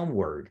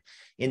downward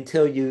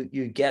until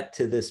you get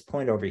to this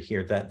point over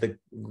here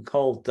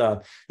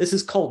this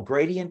is called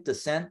gradient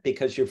descent,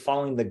 because you're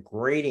following the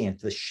gradient,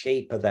 the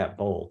shape of that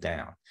bowl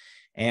down.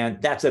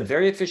 And that's a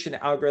very efficient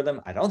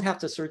algorithm. I don't have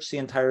to search the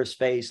entire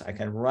space. I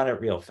can run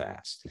it real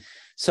fast.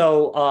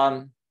 So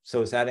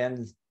does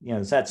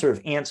that sort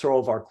of answer all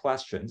of our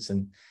questions?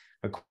 And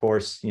of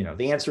course,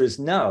 the answer is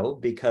no,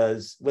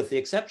 because with the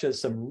exception of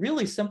some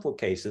really simple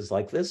cases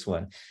like this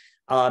one,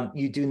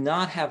 you do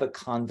not have a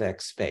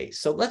convex space.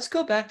 So let's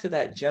go back to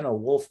that Jenna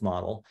Wolf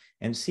model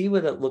and see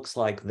what it looks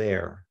like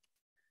there.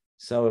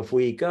 So if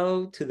we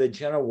go to the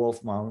general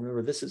wolf model,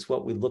 remember this is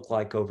what we look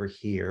like over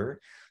here.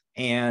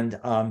 And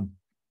I'm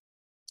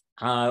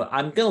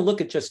going to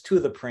look at just two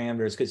of the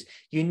parameters because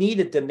you need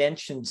a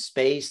dimension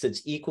space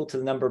that's equal to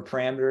the number of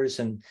parameters.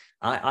 And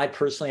I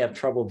personally have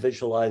trouble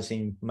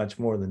visualizing much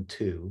more than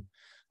two.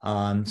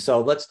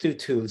 So let's do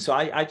two. So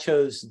I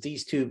chose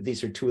these two.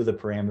 These are two of the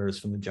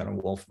parameters from the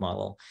general wolf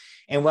model.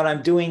 And what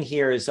I'm doing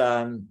here is,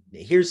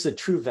 here's the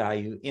true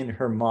value in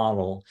her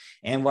model.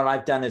 And what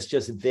I've done is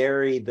just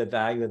vary the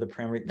value of the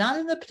parameter, not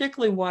in a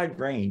particularly wide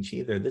range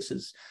either. This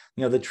is,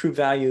 the true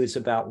value is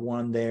about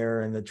 1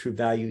 there, and the true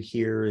value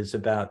here is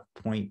about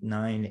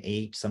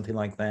 0.98, something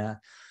like that.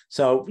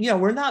 So,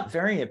 we're not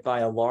varying it by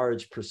a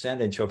large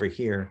percentage over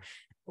here.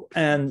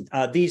 And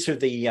these are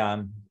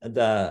the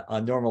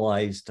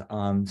normalized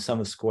sum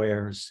of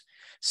squares.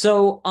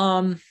 So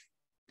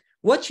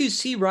what you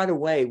see right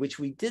away, which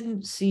we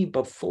didn't see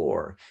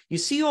before, you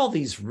see all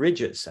these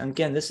ridges. And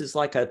again, this is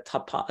like a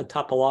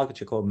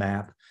topological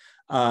map,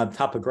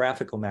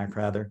 topographical map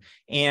rather.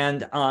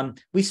 And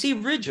we see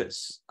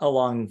ridges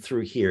along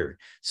through here.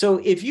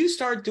 So if you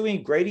start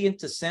doing gradient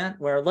descent,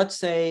 where let's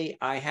say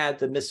I had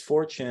the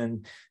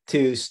misfortune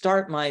to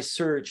start my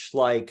search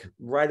like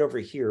right over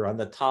here on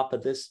the top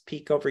of this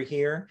peak over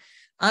here,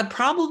 I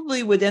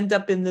probably would end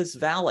up in this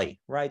valley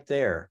right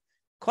there,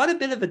 quite a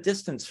bit of a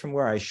distance from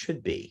where I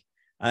should be.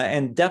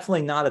 And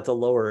definitely not at the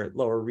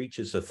lower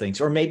reaches of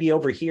things, or maybe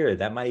over here,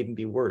 that might even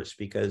be worse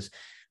because,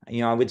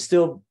 I would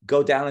still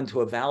go down into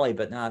a valley,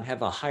 but not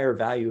have a higher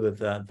value of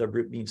the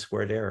root mean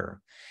squared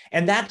error.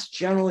 And that's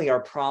generally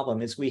our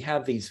problem, is we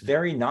have these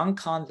very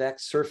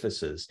non-convex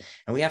surfaces,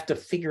 and we have to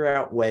figure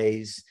out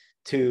ways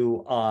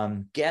to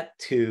get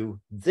to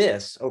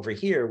this over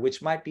here,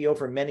 which might be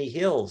over many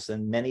hills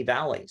and many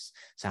valleys.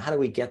 So how do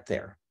we get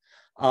there?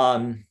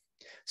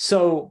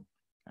 So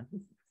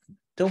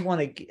don't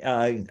want to,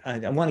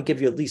 I want to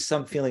give you at least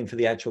some feeling for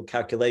the actual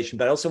calculation,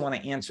 but I also want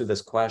to answer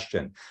this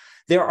question.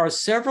 There are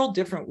several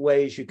different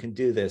ways you can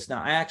do this.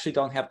 Now, I actually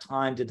don't have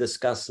time to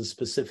discuss the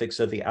specifics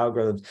of the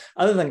algorithms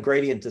other than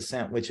gradient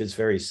descent, which is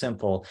very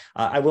simple.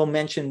 I will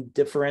mention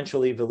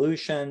differential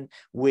evolution,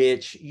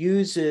 which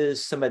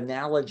uses some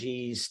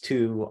analogies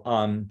to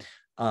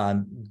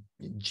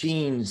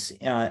genes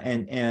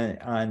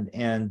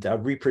and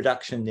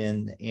reproduction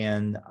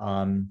in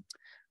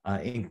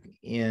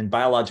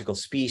biological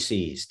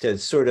species to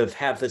sort of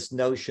have this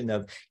notion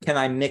of, can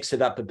I mix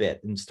it up a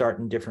bit and start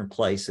in different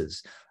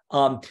places?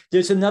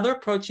 There's another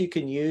approach you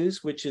can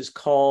use, which is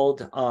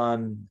called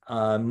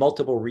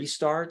multiple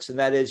restarts. And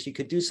that is, you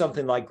could do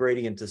something like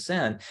gradient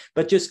descent,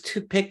 but just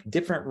to pick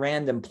different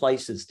random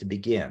places to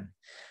begin.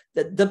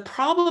 The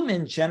problem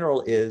in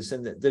general is,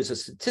 and there's a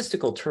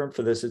statistical term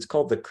for this, it's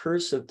called the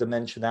curse of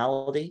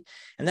dimensionality.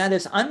 And that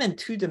is, I'm in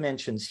 2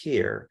 dimensions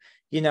here.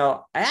 I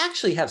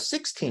actually have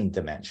 16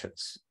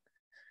 dimensions.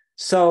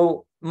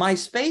 So my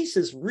space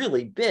is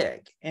really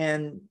big.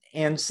 And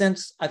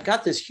since I've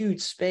got this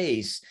huge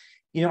space,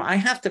 I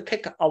have to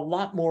pick a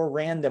lot more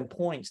random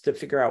points to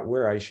figure out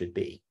where I should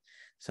be.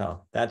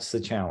 So that's the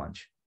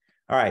challenge.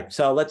 All right,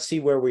 so let's see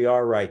where we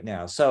are right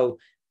now. So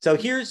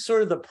here's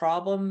sort of the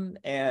problem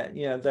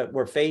that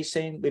we're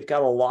facing. We've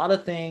got a lot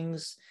of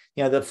things,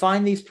 to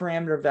find these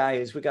parameter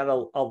values. We've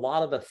got a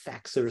lot of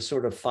effects that are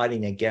sort of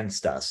fighting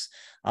against us.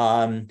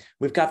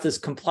 We've got this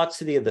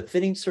complexity of the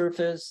fitting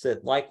surface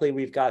that likely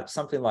we've got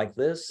something like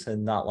this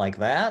and not like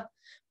that.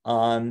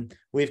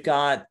 We've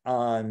got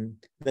the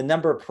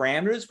number of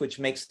parameters, which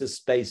makes the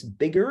space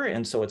bigger,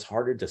 and so it's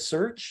harder to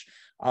search.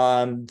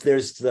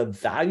 There's the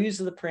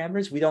values of the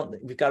parameters.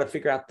 We've got to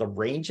figure out the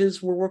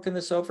ranges we're working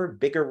this over.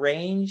 Bigger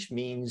range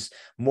means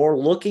more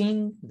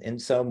looking,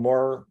 and so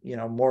more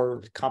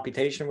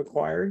computation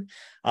required.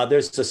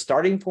 There's the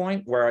starting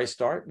point, where I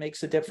start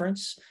makes a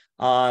difference.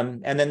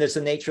 And then there's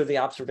the nature of the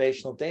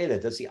observational data.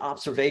 Does the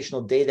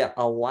observational data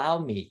allow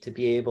me to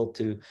be able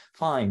to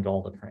find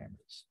all the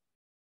parameters?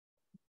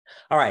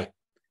 All right,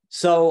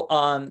 so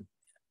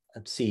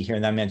let's see here,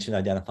 and I mentioned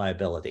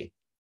identifiability.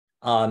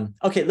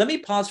 Okay, let me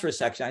pause for a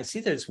second. I see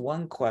there's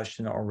one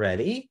question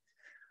already.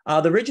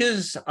 The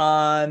ridges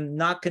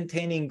not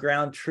containing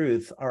ground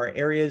truth are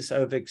areas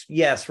of,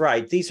 yes,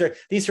 right. These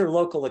are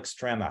local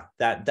extrema.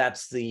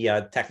 That's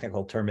the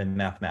technical term in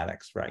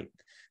mathematics, right?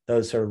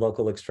 Those are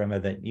local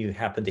extrema that you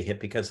happen to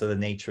hit because of the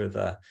nature of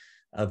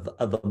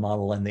the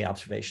model and the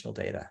observational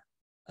data.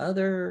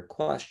 Other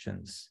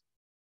questions?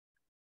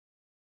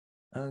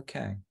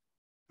 Okay.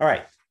 All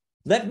right.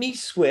 Let me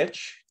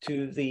switch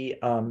to the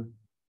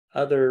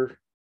other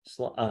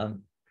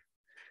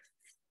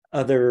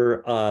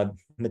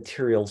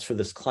materials for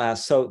this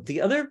class. So the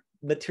other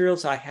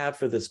materials I have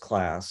for this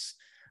class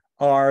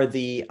are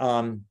the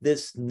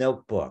this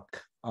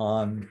notebook.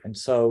 And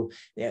so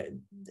it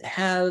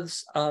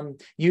has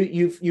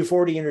you've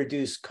already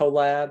introduced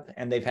Colab,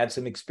 and they've had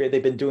some experience.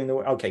 They've been doing the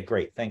work. Okay,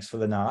 great. Thanks for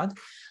the nod.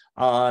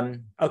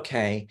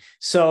 Okay,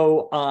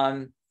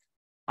 so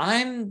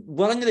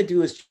what I'm going to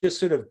do is just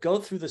sort of go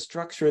through the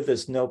structure of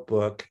this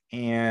notebook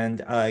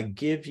and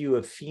give you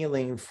a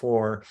feeling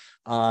for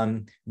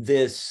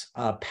this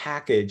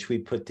package we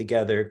put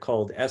together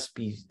called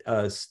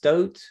SB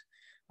Stoat.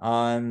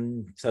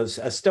 So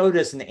a stoat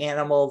is an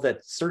animal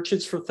that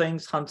searches for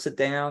things, hunts it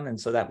down. And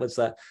so that was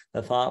the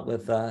thought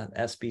with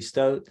SB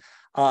Stoat.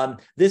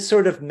 This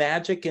sort of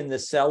magic in the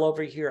cell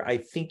over here, I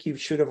think you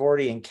should have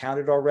already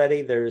encountered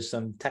already. There's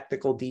some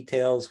technical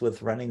details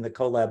with running the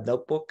Colab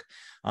notebook.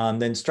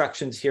 The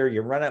instructions here,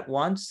 you run it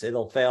once,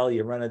 it'll fail,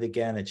 you run it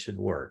again, it should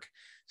work.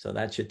 So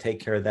that should take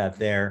care of that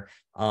there.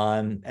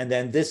 And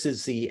then this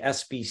is the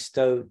SB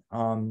Stoat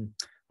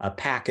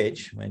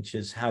package, which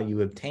is how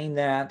you obtain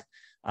that.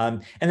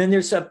 And then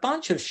there's a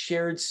bunch of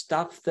shared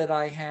stuff that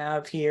I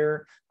have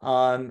here.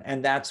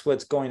 And that's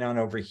what's going on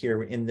over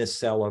here in this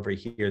cell over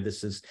here.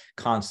 This is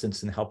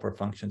constants and helper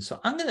functions. So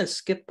I'm going to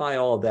skip by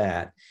all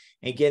that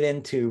and get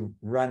into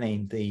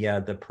running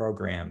the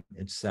program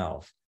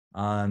itself.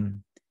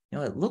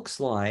 It looks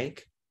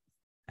like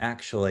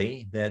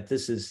actually that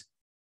this is,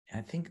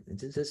 I think,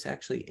 does this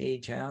actually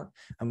age out?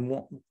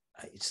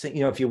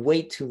 If you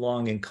wait too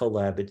long in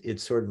Colab,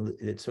 it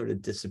sort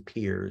of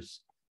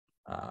disappears.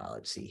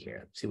 Let's see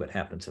here. Let's see what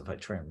happens if I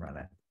try and run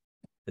it.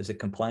 Does it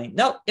complain?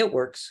 No, it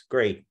works.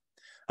 Great.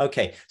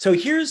 Okay, so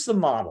here's the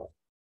model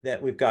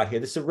that we've got here.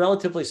 This is a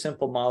relatively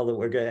simple model that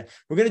we're going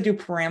to do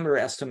parameter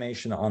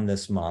estimation on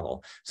this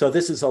model. So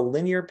this is a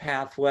linear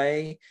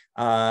pathway.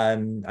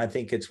 I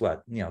think it's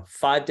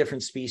 5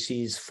 different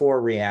species,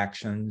 4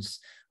 reactions.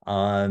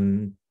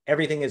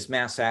 Everything is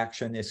mass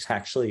action. It's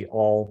actually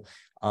all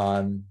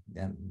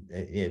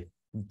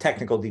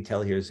technical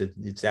detail here is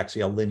it's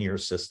actually a linear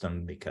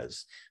system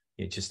because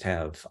you just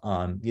have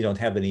you don't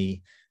have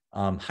any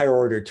higher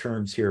order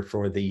terms here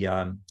for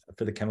the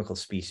chemical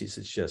species.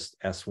 It's just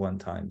S1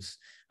 times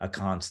a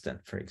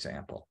constant, for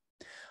example.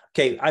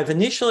 Okay, I've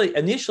initially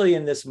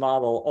in this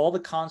model, all the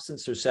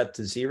constants are set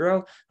to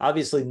 0.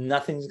 Obviously,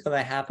 nothing's going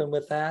to happen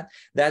with that.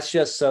 That's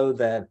just so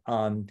that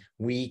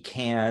we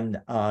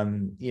can,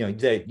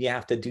 that you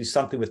have to do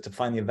something with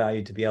defining a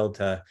value to be able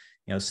to,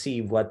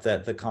 see what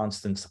the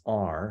constants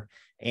are.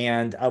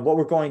 And what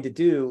we're going to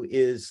do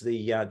is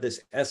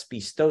this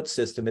SB Stoat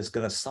system is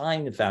going to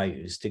assign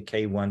values to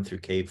K1 through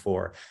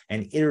K4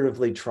 and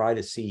iteratively try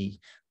to see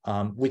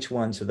which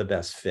ones are the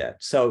best fit.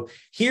 So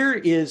here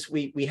is,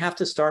 we have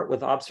to start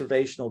with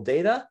observational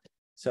data.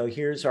 So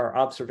here's our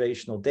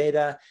observational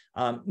data.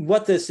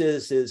 What this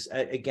is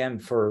again,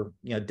 for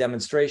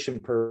demonstration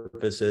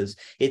purposes,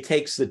 it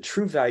takes the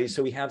true values.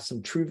 So we have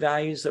some true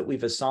values that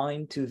we've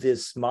assigned to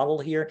this model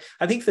here.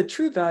 I think the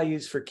true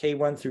values for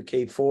K1 through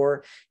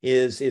K4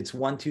 it's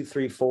 1, 2,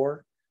 3,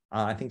 4.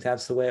 I think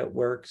that's the way it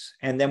works.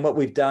 And then what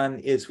we've done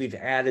is we've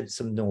added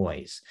some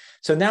noise.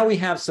 So now we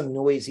have some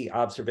noisy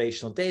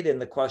observational data. And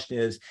the question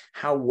is,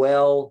 how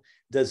well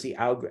does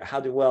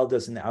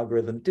an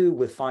algorithm do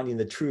with finding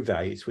the true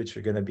values, which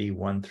are going to be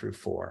 1 through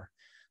 4?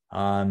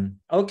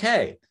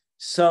 Okay,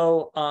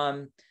 so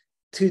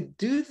to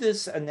do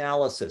this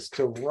analysis,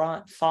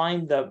 to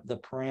find the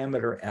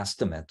parameter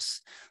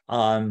estimates,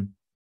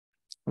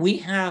 we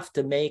have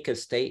to make a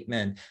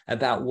statement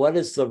about what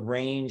is the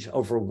range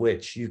over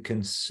which you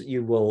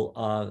will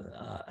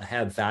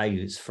have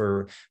values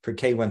for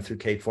K1 through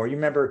K4. You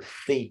remember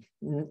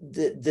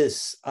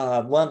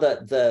one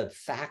of the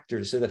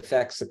factors that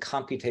affects the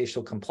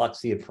computational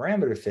complexity of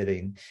parameter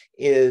fitting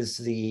is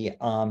the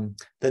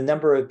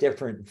number of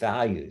different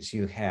values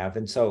you have.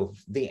 And so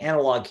the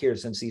analog here,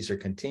 since these are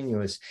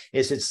continuous,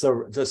 is it's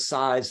the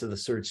size of the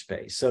search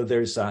space. So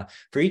there's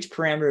for each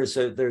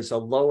parameter, there's a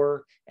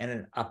lower and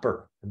an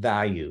upper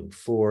value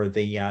for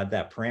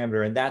that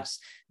parameter, and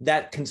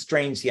that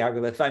constrains the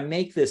algorithm. If I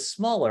make this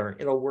smaller,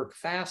 it'll work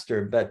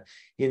faster. But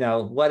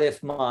what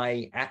if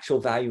my actual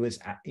value is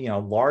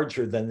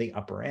larger than the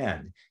upper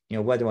end?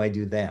 What do I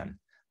do then?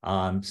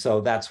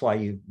 So that's why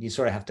you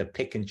sort of have to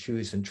pick and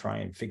choose and try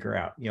and figure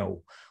out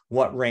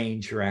what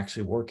range you're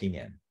actually working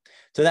in.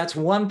 So that's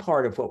one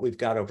part of what we've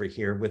got over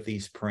here with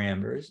these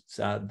parameters,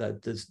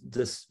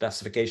 the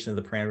specification of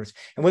the parameters.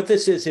 And what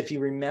this is, if you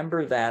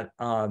remember that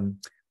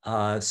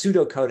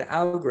pseudocode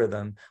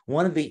algorithm,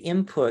 one of the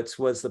inputs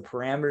was the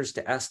parameters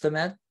to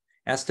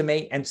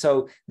estimate. And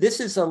so this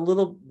is a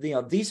little,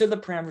 these are the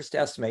parameters to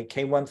estimate,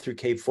 K1 through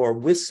K4,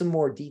 with some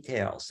more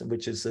details,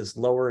 which is this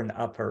lower and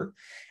upper.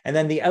 And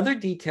then the other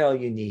detail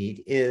you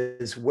need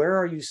is, where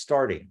are you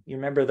starting? You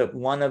remember that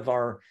one of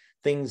our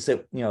things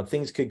that,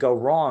 things could go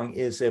wrong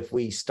is if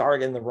we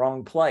start in the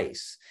wrong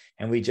place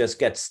and we just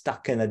get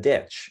stuck in a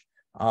ditch.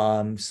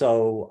 This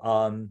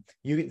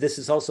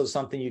is also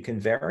something you can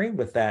vary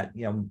with that,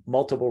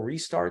 multiple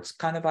restarts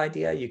kind of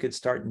idea. You could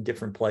start in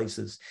different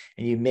places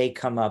and you may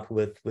come up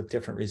with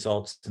different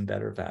results and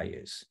better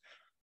values.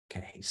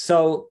 Okay,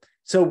 so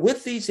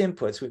with these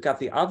inputs, we've got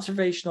the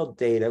observational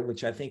data,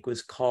 which I think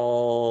was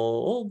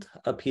called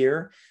up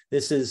here.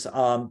 This is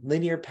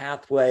linear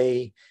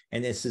pathway,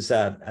 and this is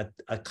a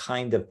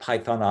kind of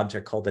Python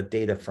object called a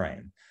data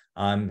frame.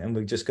 And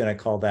we're just going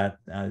to call that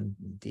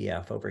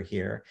DF over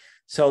here.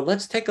 So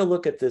let's take a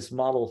look at this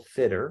model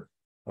fitter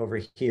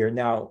over here.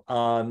 Now,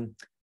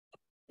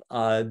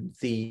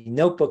 the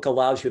notebook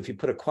allows you, if you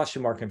put a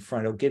question mark in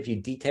front, it'll give you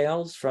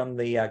details from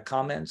the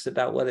comments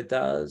about what it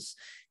does.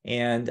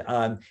 And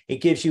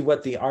it gives you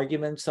what the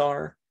arguments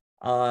are.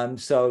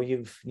 So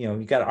you've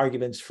got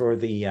arguments for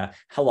the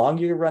how long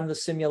you run the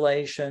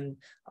simulation.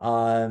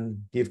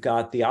 You've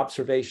got the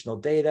observational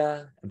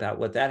data about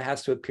what that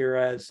has to appear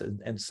as,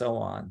 and so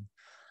on.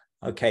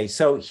 Okay,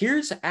 so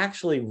here's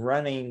actually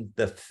running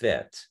the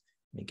fit.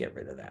 Let me get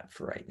rid of that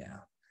for right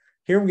now.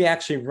 Here we're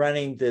actually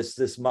running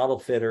this model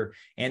fitter,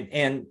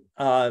 and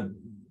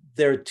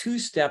there are two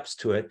steps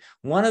to it.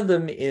 One of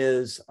them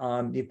is,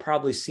 you've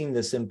probably seen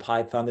this in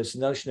Python. There's a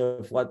notion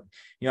of what,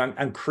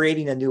 I'm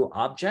creating a new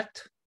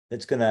object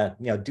that's going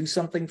to, do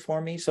something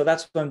for me. So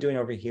that's what I'm doing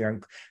over here.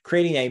 I'm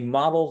creating a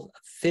model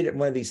fit,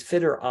 one of these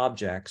fitter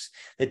objects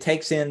that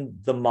takes in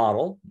the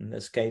model. In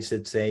this case,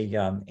 it's a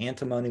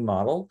antimony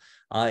model.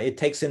 It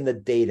takes in the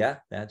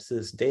data. That's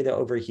this data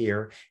over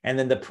here, and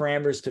then the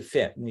parameters to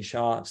fit. And you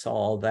saw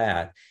all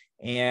that.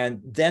 And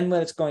then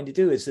what it's going to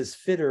do is this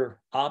fitter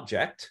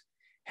object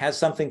has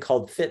something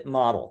called fit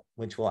model,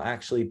 which will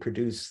actually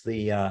produce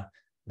the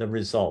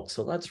result.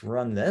 So let's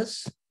run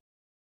this.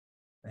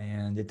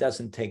 And it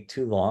doesn't take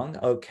too long.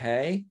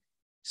 Okay.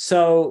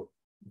 So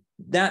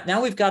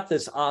now we've got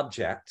this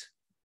object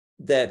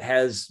that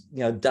has,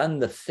 done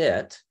the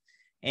fit,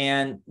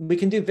 and we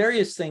can do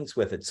various things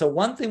with it. So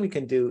one thing we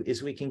can do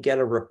is we can get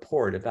a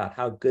report about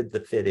how good the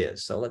fit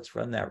is. So let's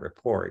run that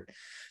report.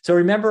 So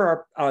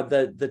remember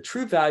the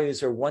true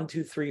values are 1,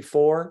 2, 3,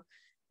 4.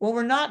 Well,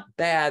 we're not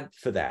bad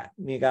for that.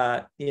 We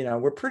got,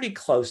 we're pretty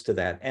close to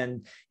that.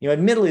 And,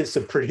 admittedly, it's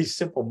a pretty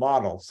simple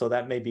model. So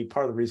that may be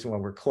part of the reason why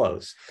we're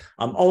close.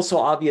 Also,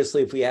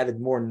 obviously, if we added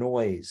more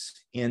noise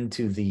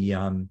into the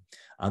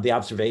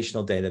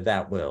observational data,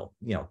 that will,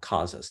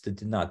 cause us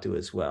to not do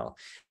as well.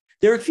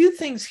 There are a few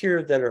things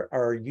here that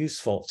are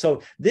useful.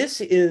 So this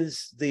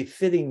is the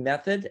fitting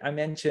method. I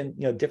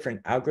mentioned,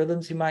 different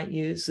algorithms you might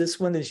use. This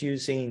one is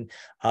using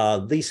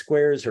least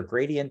squares or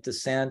gradient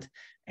descent.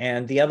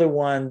 And the other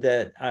one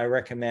that I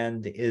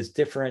recommend is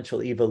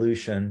differential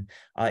evolution.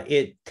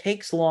 It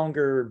takes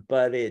longer,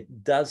 but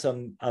it does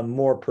a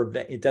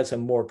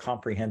more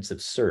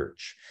comprehensive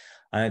search.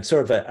 It's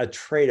sort of a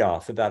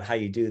trade-off about how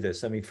you do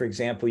this. I mean, for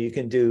example, you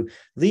can do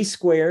least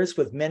squares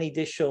with many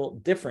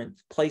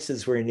different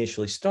places where you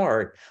initially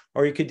start,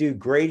 or you could do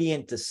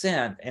gradient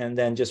descent and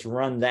then just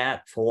run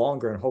that for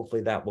longer, and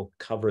hopefully that will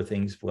cover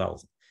things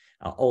well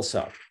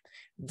also.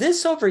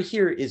 This over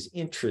here is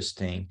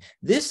interesting.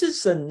 This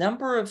is the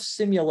number of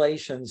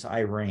simulations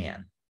I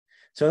ran.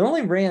 So I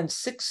only ran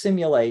 6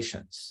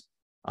 simulations.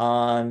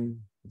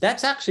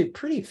 That's actually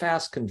pretty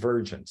fast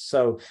convergence.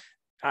 So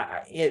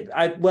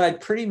what I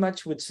pretty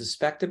much would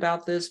suspect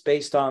about this,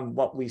 based on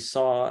what we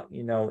saw,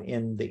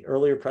 in the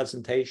earlier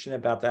presentation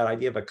about that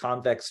idea of a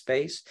convex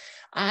space,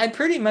 I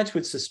pretty much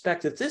would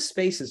suspect that this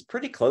space is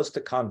pretty close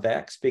to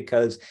convex,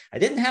 because I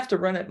didn't have to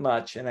run it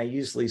much, and I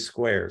used least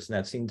squares, and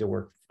that seemed to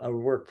work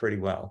pretty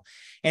well.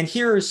 And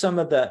here are some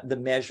of the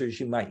measures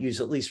you might use,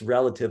 at least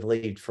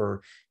relatively,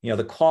 for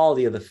the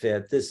quality of the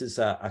fit. This is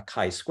a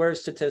chi-square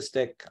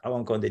statistic. I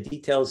won't go into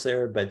details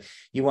there, but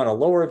you want a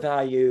lower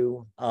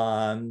value.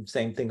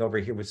 Same thing over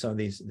here with some of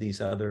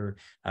these other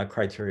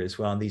criteria as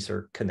well. And these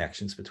are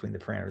connections between the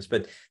parameters.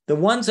 But the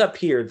ones up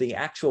here, the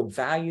actual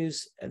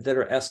values that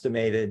are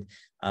estimated,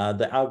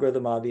 the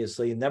algorithm,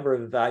 obviously, number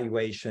of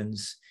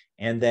evaluations,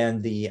 and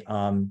then the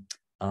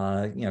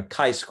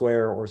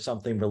chi-square or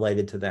something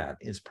related to that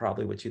is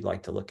probably what you'd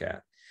like to look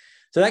at.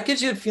 So that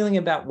gives you a feeling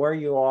about where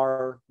you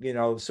are,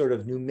 sort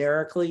of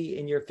numerically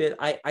in your fit.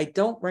 I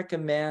don't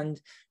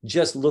recommend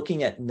just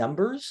looking at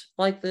numbers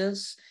like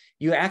this.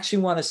 You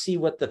actually want to see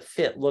what the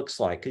fit looks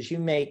like, because you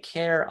may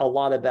care a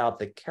lot about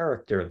the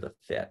character of the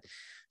fit.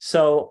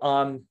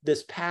 So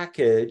this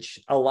package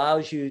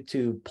allows you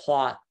to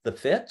plot the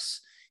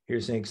fits.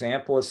 Here's an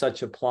example of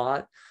such a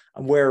plot,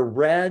 where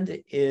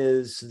red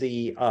is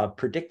the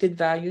predicted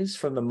values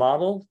from the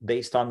model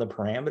based on the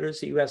parameters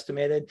that you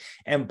estimated,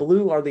 and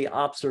blue are the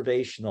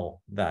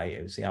observational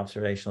values, the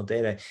observational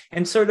data.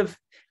 And sort of,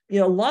 a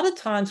lot of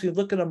times we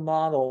look at a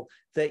model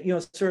that,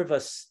 sort of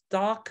a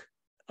stock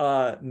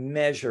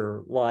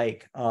measure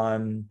like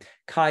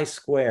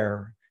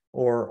chi-square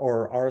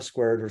or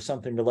r-squared or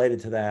something related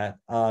to that.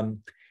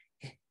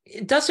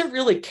 It doesn't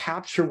really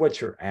capture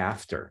what you're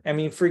after. I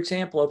mean, for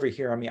example, over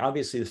here,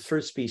 obviously the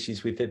first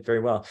species we fit very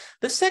well.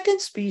 The second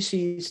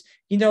species,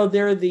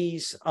 there are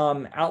these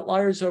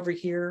outliers over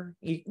here.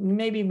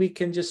 Maybe we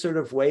can just sort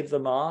of wave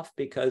them off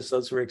because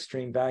those were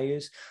extreme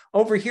values.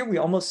 Over here, we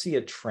almost see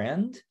a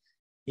trend.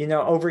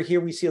 Over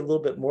here, we see a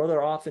little bit more that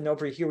are off, and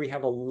over here, we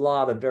have a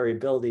lot of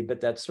variability, but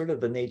that's sort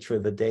of the nature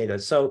of the data.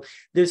 So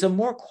there's a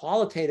more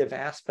qualitative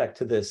aspect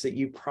to this that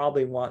you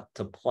probably want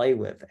to play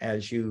with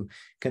as you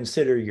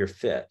consider your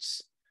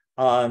fits.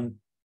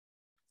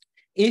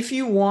 If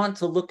you want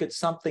to look at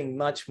something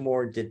much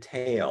more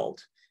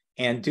detailed,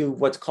 and do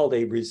what's called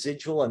a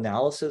residual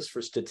analysis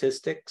for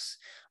statistics.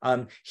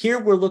 Here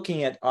we're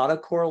looking at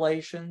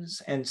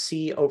autocorrelations and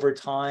see over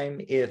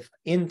time if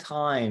in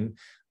time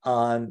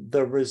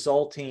the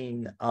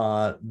resulting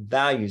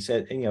values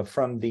that,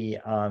 from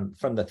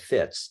the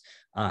fits,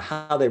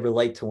 how they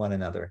relate to one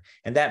another.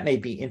 And that may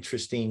be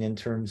interesting in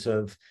terms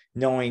of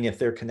knowing if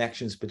there are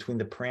connections between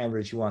the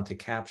parameters you want to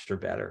capture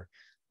better.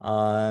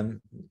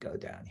 Go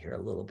down here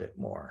a little bit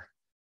more.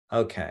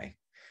 Okay,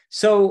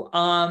 so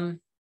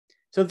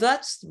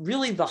that's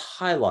really the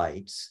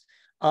highlights.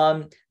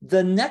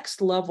 The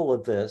next level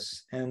of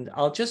this, and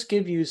I'll just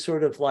give you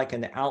sort of like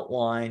an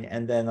outline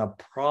and then a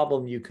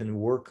problem you can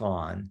work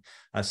on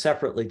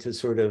separately to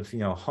sort of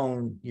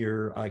hone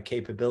your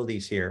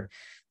capabilities here.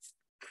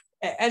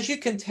 As you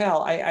can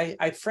tell,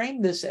 I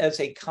frame this as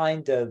a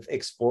kind of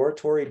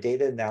exploratory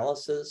data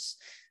analysis,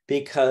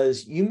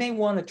 because you may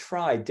want to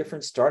try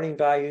different starting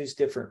values,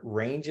 different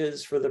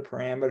ranges for the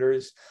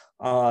parameters,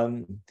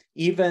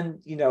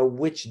 even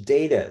which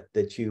data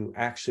that you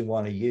actually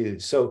want to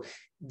use. So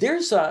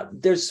there's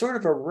sort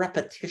of a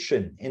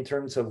repetition in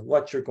terms of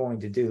what you're going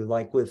to do,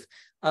 like with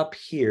up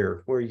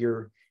here where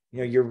you're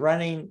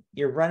running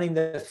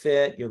the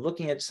fit, you're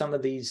looking at some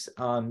of these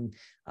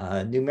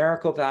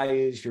numerical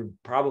values, you're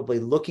probably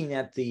looking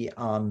at the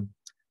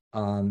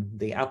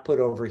output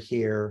over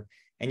here,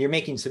 and you're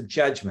making some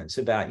judgments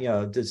about,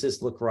 does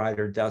this look right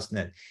or doesn't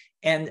it?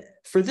 And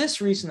for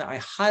this reason, I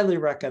highly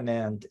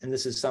recommend, and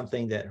this is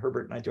something that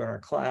Herbert and I do in our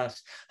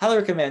class, highly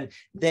recommend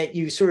that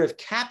you sort of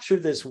capture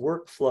this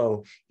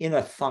workflow in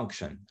a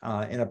function,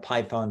 in a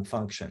Python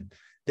function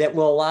that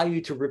will allow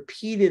you to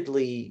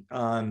repeatedly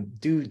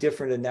do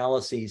different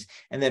analyses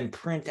and then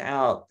print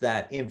out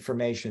that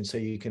information so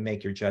you can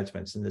make your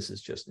judgments. And this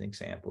is just an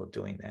example of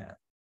doing that,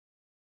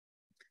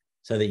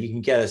 so that you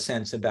can get a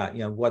sense about,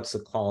 what's the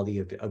quality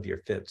of your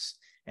fits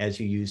as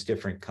you use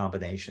different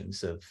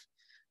combinations of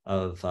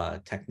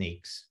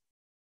techniques.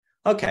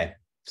 Okay,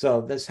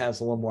 so this has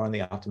a little more on the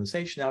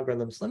optimization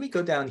algorithms. Let me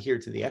go down here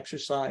to the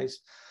exercise.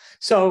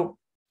 So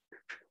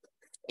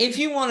if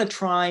you want to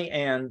try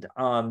and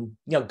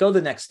go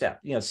the next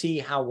step, see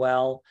how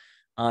well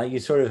you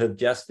sort of have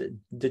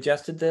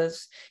digested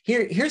this.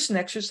 Here's an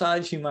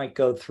exercise you might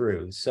go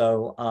through.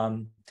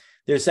 So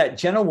there's that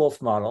Jenna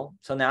Wolf model.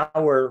 So now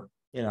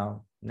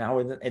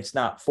it's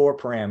not 4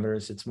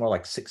 parameters, it's more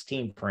like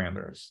 16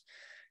 parameters.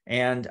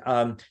 And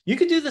you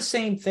could do the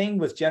same thing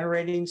with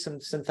generating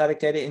some synthetic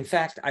data. In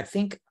fact, I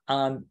think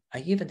I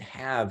even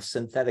have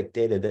synthetic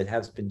data that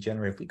has been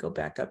generated. If we go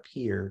back up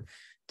here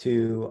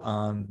to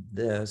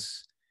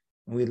this,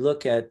 we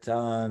look at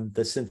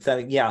the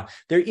synthetic,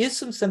 there is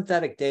some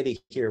synthetic data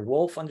here.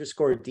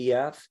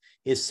 Wolf_df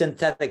is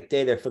synthetic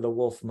data for the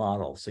Wolf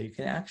model. So you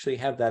can actually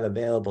have that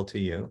available to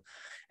you.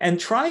 And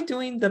try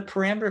doing the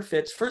parameter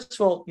fits, first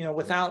of all,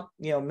 without,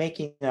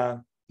 making a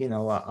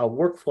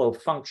workflow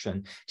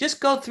function.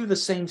 Just go through the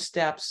same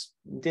steps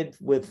did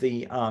with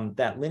the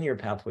that linear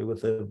pathway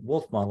with the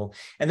Wolf model,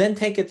 and then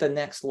take it the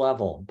next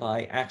level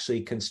by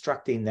actually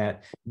constructing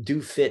that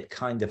do fit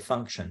kind of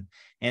function,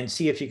 and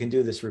see if you can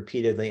do this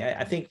repeatedly.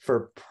 I think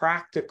for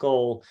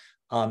practical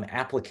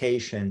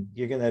application,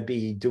 you're going to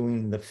be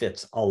doing the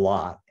fits a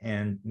lot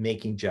and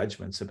making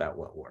judgments about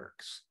what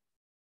works.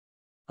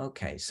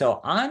 Okay,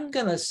 so I'm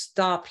going to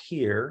stop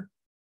here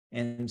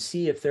and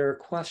see if there are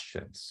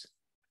questions.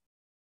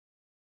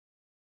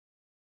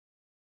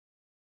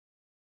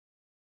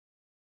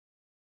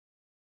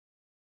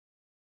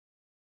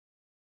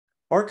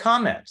 Or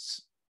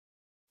comments.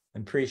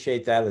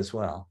 Appreciate that as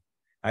well.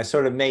 I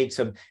sort of made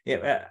some,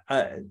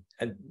 I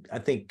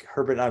think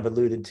Herbert and I have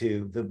alluded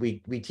to that we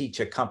teach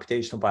a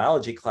computational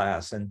biology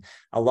class, and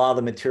a lot of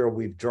the material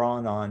we've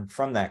drawn on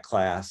from that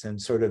class,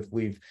 and sort of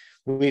we've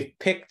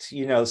picked,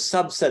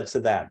 subsets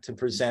of that to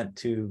present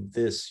to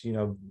this,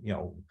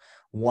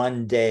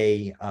 1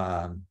 day,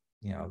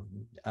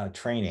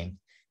 training.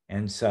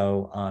 And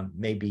so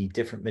maybe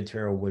different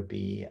material would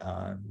be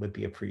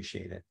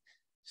appreciated.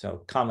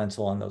 So comments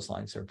along those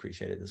lines are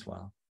appreciated as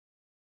well.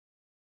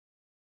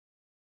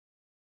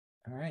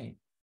 All right.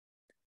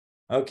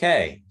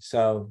 Okay,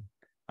 so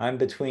I'm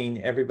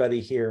between everybody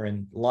here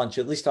and lunch,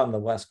 at least on the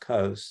West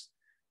Coast.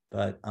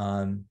 But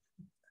do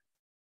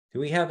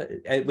we have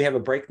a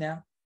break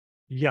now?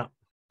 Yeah.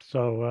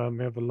 So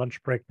we have a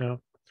lunch break now.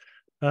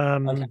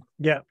 Okay.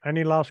 Yeah.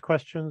 Any last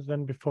questions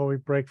then before we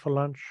break for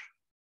lunch?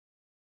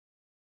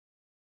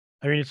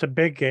 I mean, it's a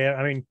big area.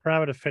 I mean,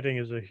 parameter fitting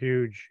is a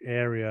huge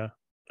area,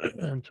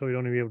 and so we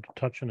don't even be able to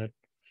touch on it.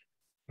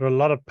 There are a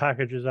lot of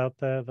packages out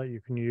there that you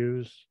can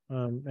use.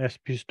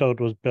 SPStode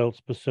was built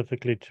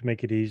specifically to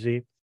make it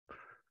easy,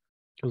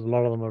 because a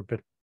lot of them are a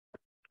bit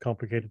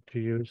complicated to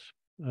use.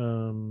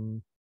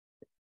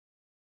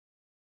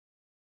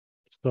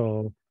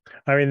 So,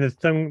 I mean,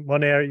 the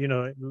one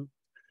area,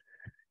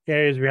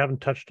 areas we haven't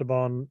touched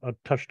upon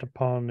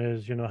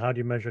is, how do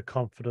you measure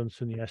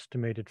confidence in the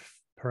estimated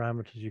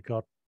parameters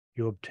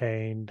you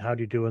obtained? How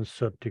do you do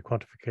uncertainty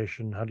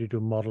quantification? How do you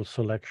do model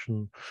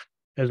selection?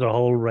 There's a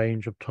whole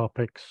range of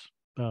topics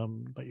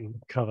that you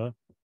cover.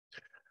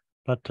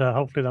 But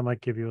hopefully that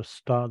might give you a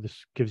start.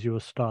 This gives you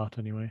a start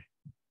anyway.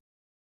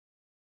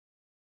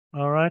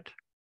 All right.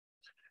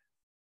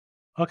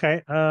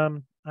 Okay.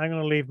 I'm going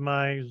to leave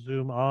my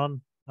Zoom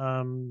on,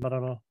 but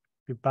I'll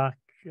be back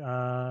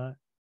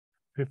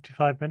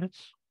 55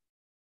 minutes.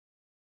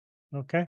 Okay.